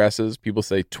 27 dresses. People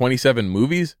say 27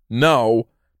 movies? No.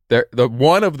 The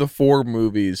one of the 4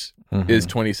 movies is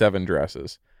 27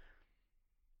 dresses.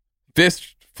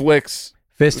 Fist Fix,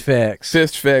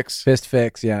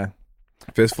 yeah.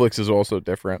 Fist Flicks is also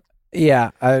different. Yeah,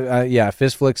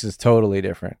 Fist Flicks is totally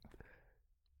different.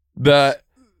 That's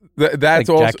like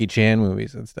also Jackie Chan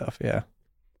movies and stuff, yeah.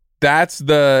 That's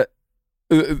the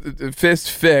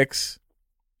Fist Fix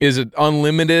is it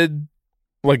unlimited.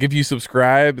 Like if you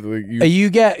subscribe,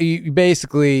 you can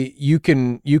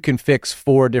fix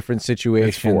 4 different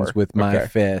situations with my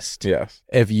fist. Yes.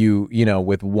 If you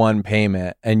with one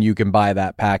payment, and you can buy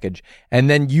that package, and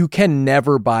then you can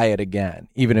never buy it again,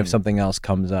 even if something else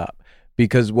comes up.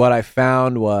 Because what I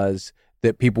found was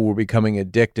that people were becoming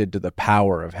addicted to the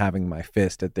power of having my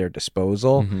fist at their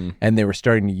disposal, and they were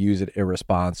starting to use it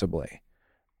irresponsibly.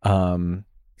 And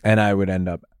I would end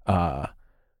up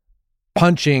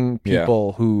punching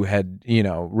people who had,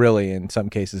 really in some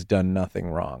cases done nothing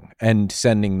wrong, and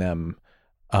sending them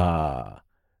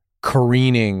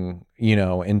careening,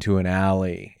 into an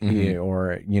alley,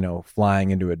 or,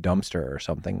 flying into a dumpster or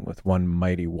something with one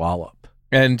mighty wallop.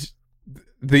 And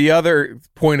the other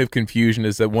point of confusion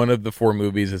is that one of the 4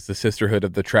 movies is the Sisterhood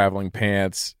of the Traveling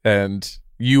Pants, and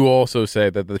you also say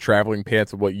that the traveling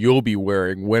pants are what you'll be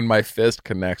wearing when my fist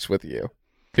connects with you,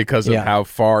 because of how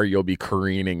far you'll be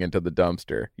careening into the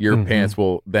dumpster. Your pants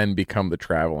will then become the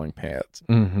traveling pants.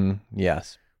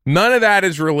 Yes. None of that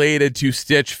is related to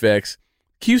Stitch Fix.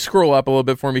 Can you scroll up a little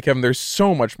bit for me, Kevin? There's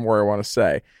so much more I want to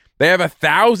say. They have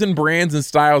 1,000 brands and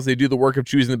styles. They do the work of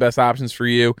choosing the best options for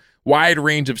you. Wide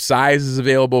range of sizes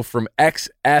available from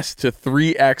XS to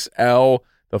 3XL.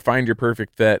 They'll find your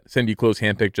perfect fit, send you clothes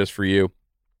handpicked just for you.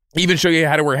 Even show you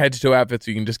how to wear head-to-toe outfits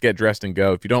so you can just get dressed and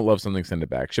go. If you don't love something, send it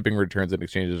back. Shipping, returns, and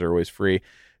exchanges are always free.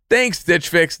 Thanks, Stitch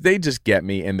Fix. They just get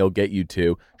me, and they'll get you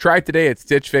too. Try it today at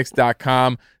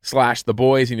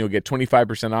stitchfix.com/theboys, and you'll get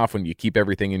 25% off when you keep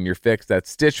everything in your fix.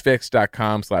 That's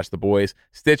stitchfix.com/theboys.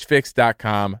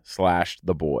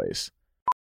 stitchfix.com/theboys.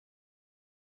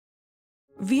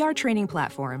 VR training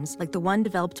platforms, like the one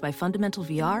developed by Fundamental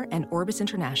VR and Orbis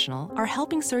International, are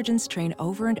helping surgeons train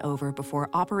over and over before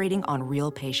operating on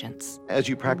real patients. As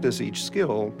you practice each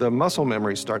skill, the muscle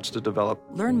memory starts to develop.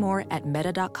 Learn more at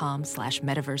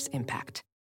meta.com/metaverseimpact.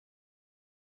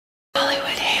 Hollywood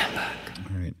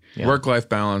Handbook. All right. Work-life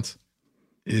balance.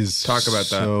 Talk about that.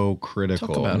 So critical.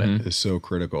 Talk about it. Is so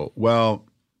critical. Well,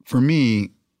 for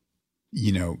me,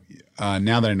 now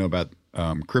that I know about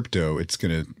crypto,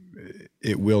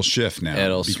 it will shift now.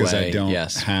 It'll because sway. I don't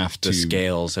yes. have to. The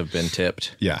scales have been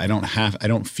tipped. Yeah, I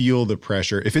don't feel the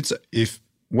pressure. If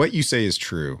what you say is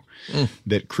true,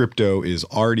 that crypto is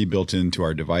already built into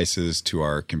our devices, to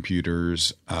our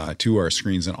computers, to our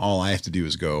screens, and all I have to do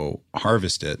is go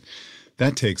harvest it,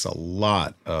 that takes a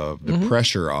lot of the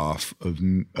pressure off of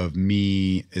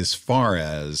me as far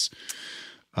as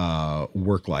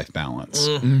work-life balance.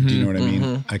 Do you know what I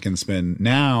mean? I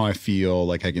feel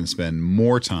like I can spend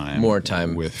more time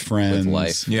with friends, with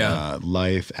life,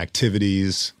 life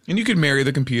activities. And you could marry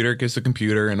the computer, kiss the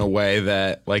computer in a way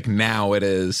that, like, now it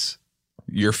is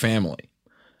your family.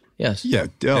 Yes. Yeah.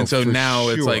 And so now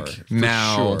it's like,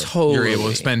 now you're able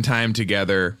to spend time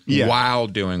together while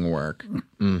doing work.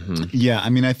 Yeah. I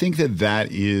mean, I think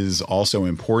that is also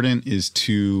important, is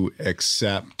to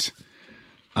accept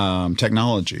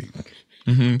technology,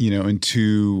 and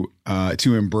to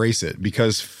embrace it,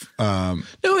 because no,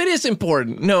 it is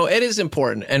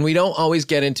important. And we don't always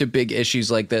get into big issues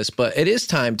like this, but it is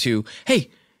time to, hey,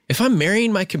 if I'm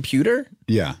marrying my computer,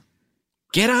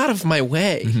 get out of my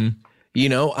way.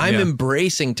 I'm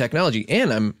embracing technology,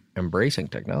 and I'm embracing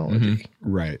technology.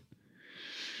 Right.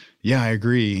 Yeah, I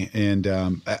agree. And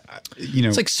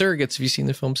it's like Surrogates. Have you seen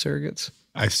the film Surrogates?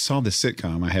 I saw the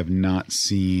sitcom. I have not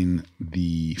seen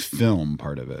the film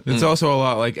part of it. It's also a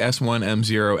lot like S1,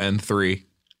 M0, N3,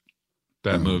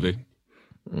 that movie.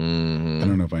 I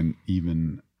don't know if I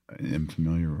even am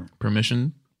familiar.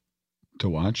 Permission to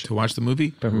watch the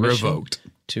movie? Revoked.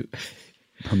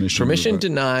 Permission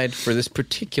denied for this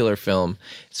particular film.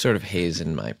 It's sort of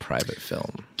hazing my private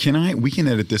film. We can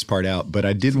edit this part out, but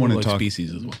I did want to talk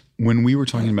Species as well. When we were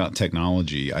talking about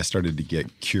technology, I started to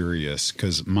get curious,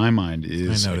 because my mind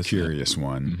is a curious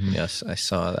one. Yes, I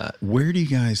saw that. Where do you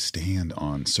guys stand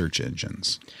on search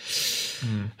engines?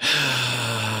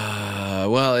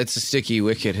 Well, it's a sticky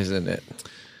wicket, isn't it?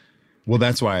 Well,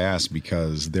 that's why I asked,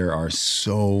 because there are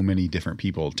so many different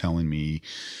people telling me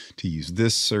to use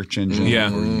this search engine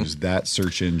or use that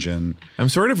search engine. I'm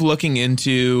sort of looking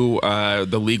into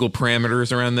the legal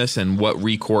parameters around this and what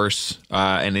recourse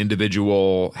an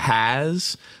individual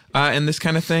has and this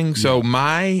kind of thing. So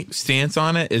my stance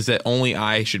on it is that only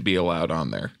I should be allowed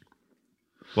on there.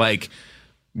 Like,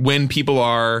 when people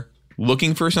are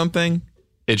looking for something,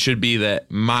 it should be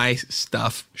that my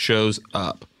stuff shows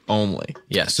up only.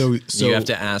 Yes. So you have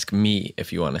to ask me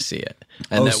if you want to see it.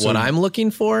 And what I'm looking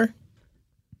for,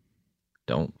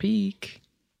 don't peek.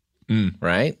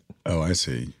 Right? Oh, I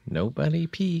see. Nobody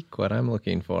peek what I'm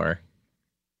looking for.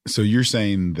 So you're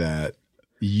saying that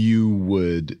you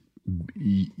would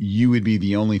be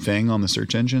the only thing on the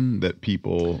search engine that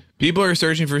people are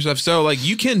searching for stuff. So, like,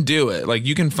 you can do it. Like,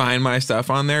 you can find my stuff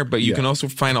on there, but you can also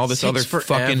find all this other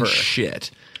fucking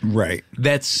shit. Right.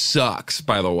 That sucks,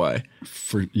 by the way.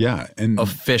 And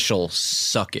official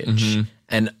suckage.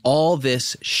 And all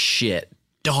this shit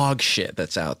dog shit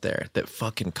that's out there that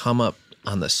fucking come up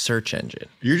on the search engine.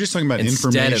 You're just talking about Instead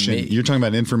of information. me. You're talking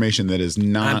about information that is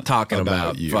not I'm talking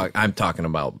about you. I'm talking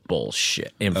about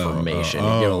bullshit information.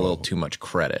 You give a little too much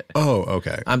credit. Oh,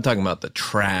 okay. I'm talking about the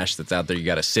trash that's out there. You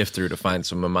got to sift through to find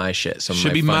some of my shit. Some Should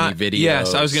of be my funny videos.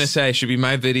 Yes, I was gonna say should be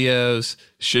my videos.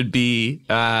 Should be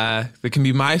it can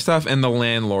be my stuff and the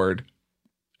landlord,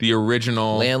 the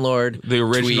original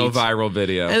tweets. viral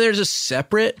video. And there's a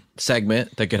separate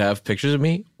segment that could have pictures of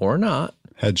me or not.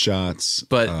 Headshots.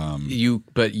 But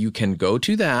you can go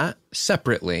to that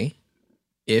separately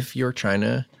if you're trying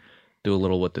to do a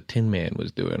little what the Tin Man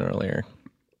was doing earlier.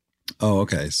 Oh,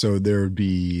 okay. So there would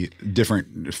be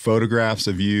different photographs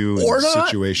of you Or in not.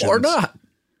 situations. Or not.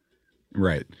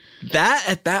 Right. That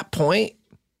at that point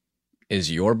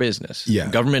is your business. Yeah.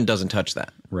 The government doesn't touch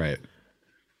that. Right.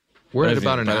 We're at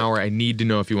about an hour. I need to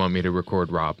know if you want me to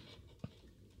record Rob.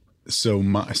 So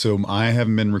I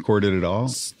haven't been recorded at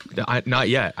all? Not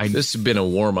yet. This has been a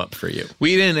warm up for you.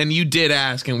 We didn't, and you did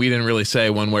ask, and we didn't really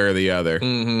say one way or the other.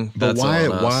 Mm-hmm. But why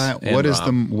Rob.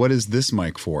 what is this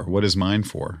mic for? What is mine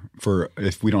for? For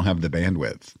if we don't have the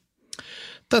bandwidth?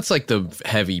 That's like the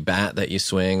heavy bat that you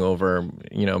swing over,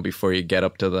 before you get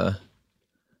up to the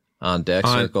on deck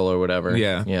circle or whatever.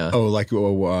 Yeah. Yeah. Oh, like a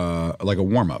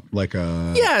warm up,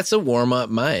 Yeah, it's a warm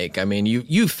up mic. I mean,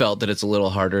 you felt that it's a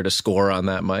little harder to score on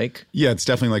that mic. Yeah, it's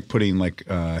definitely like putting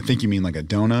I think you mean like a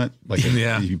donut,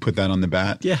 you put that on the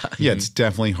bat. Yeah. Yeah, it's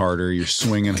definitely harder. You're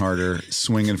swinging harder,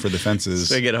 swinging for the fences.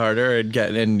 Swing it harder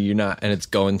and you're not, and it's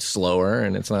going slower,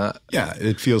 and it's not. Yeah,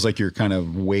 it feels like you're kind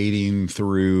of wading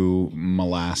through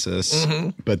molasses,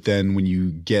 but then when you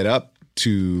get up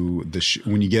to the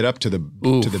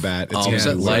bat, it's all of a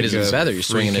sudden light as a feather. You're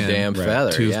swinging a damn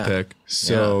feather. Toothpick. Yeah.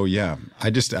 So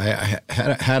I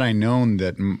had I known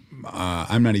that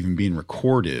I'm not even being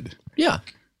recorded. Yeah.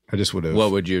 I just would have.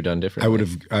 What would you have done differently?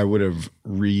 I would have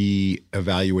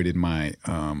reevaluated my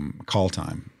call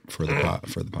time for the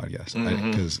podcast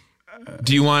because.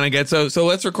 Do you want to get so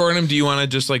let's record them? Do you want to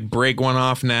just like break one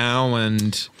off now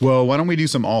and? Well, why don't we do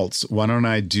some alts? Why don't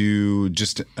I do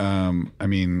just?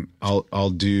 I'll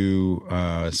do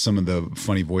some of the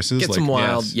funny voices. Get some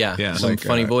wild, some like,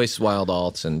 funny voice, wild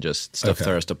alts, and just stuff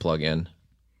for us to plug in.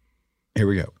 Here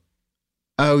we go.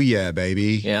 Oh yeah,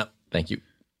 baby. Yeah, thank you.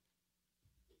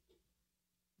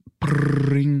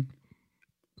 Ring.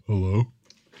 Hello.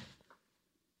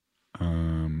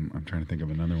 I'm trying to think of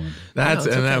another one.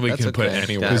 We can put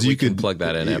anywhere. Because you could plug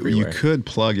that in everywhere. You could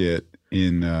plug it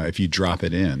in if you drop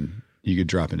it in. You could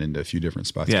drop it into a few different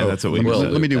spots. Yeah, that's what we will.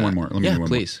 Let me do one more. Let me do one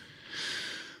please.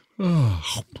 More.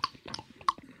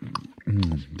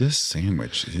 This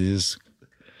sandwich is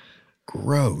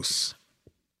gross.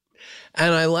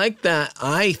 And I like that.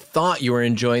 I thought you were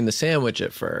enjoying the sandwich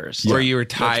at first. Or you were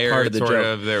tired. Part of the sort joke.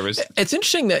 of. There was. It's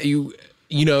interesting that you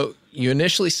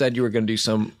initially said you were going to do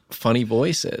some funny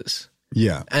voices.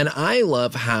 Yeah. And I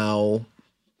love how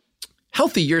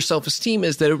healthy your self-esteem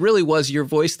is, that it really was your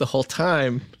voice the whole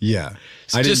time. Yeah.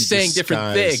 It's just saying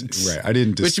different things. Right. I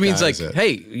didn't disguise Which means like, it.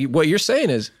 hey, what you're saying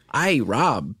is,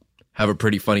 Rob, have a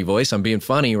pretty funny voice. I'm being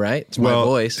funny, right? It's my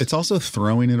voice. It's also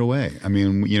throwing it away. I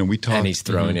mean, we talked. And he's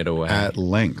throwing it away. At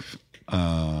length.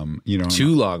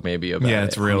 Too long maybe about it. Yeah,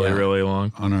 it's really, really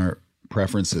long. On our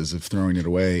preferences of throwing it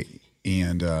away.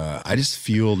 And I just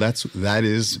feel that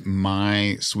is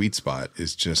my sweet spot,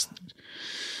 is just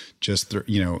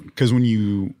because when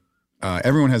you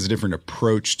everyone has a different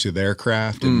approach to their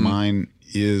craft, and mine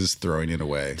is throwing it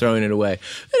away.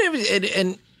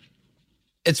 And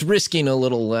it's risking a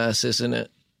little less, isn't it?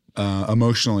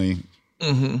 Emotionally,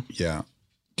 yeah.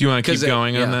 Do you want to keep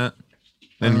going on that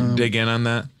and dig in on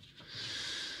that?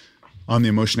 On the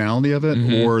emotionality of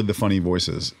it, or the funny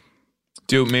voices?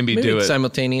 Maybe do it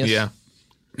simultaneous. Yeah.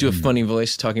 Do a funny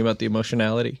voice talking about the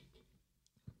emotionality.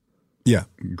 Yeah,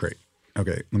 great.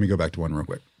 Okay, let me go back to one real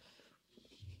quick.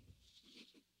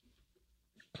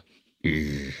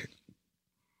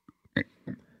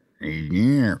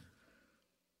 Yeah.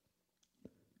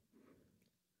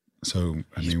 So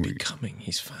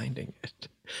he's finding it.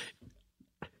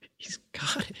 He's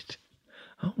got it.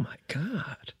 Oh my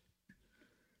God.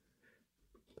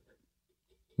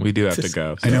 We do have to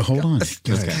go. I know. Hold on.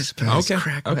 Guys,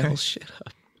 crack my whole shit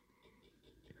up.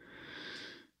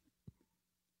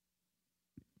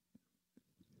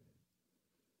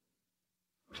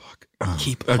 Fuck.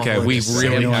 Keep okay, we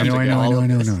really have to go. I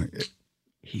know.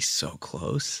 He's so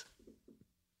close.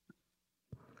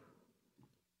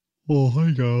 Oh, hi,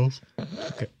 guys.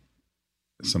 Okay.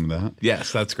 Some of that.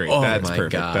 Yes, that's great. Oh, That's my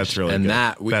perfect. gosh. That's really and good.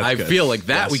 that I good. feel like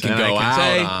that we can and go I can out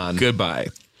say on. Goodbye.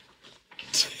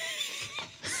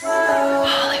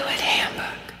 Hollywood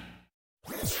Handbook.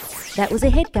 That was a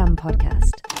HeadGum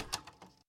podcast.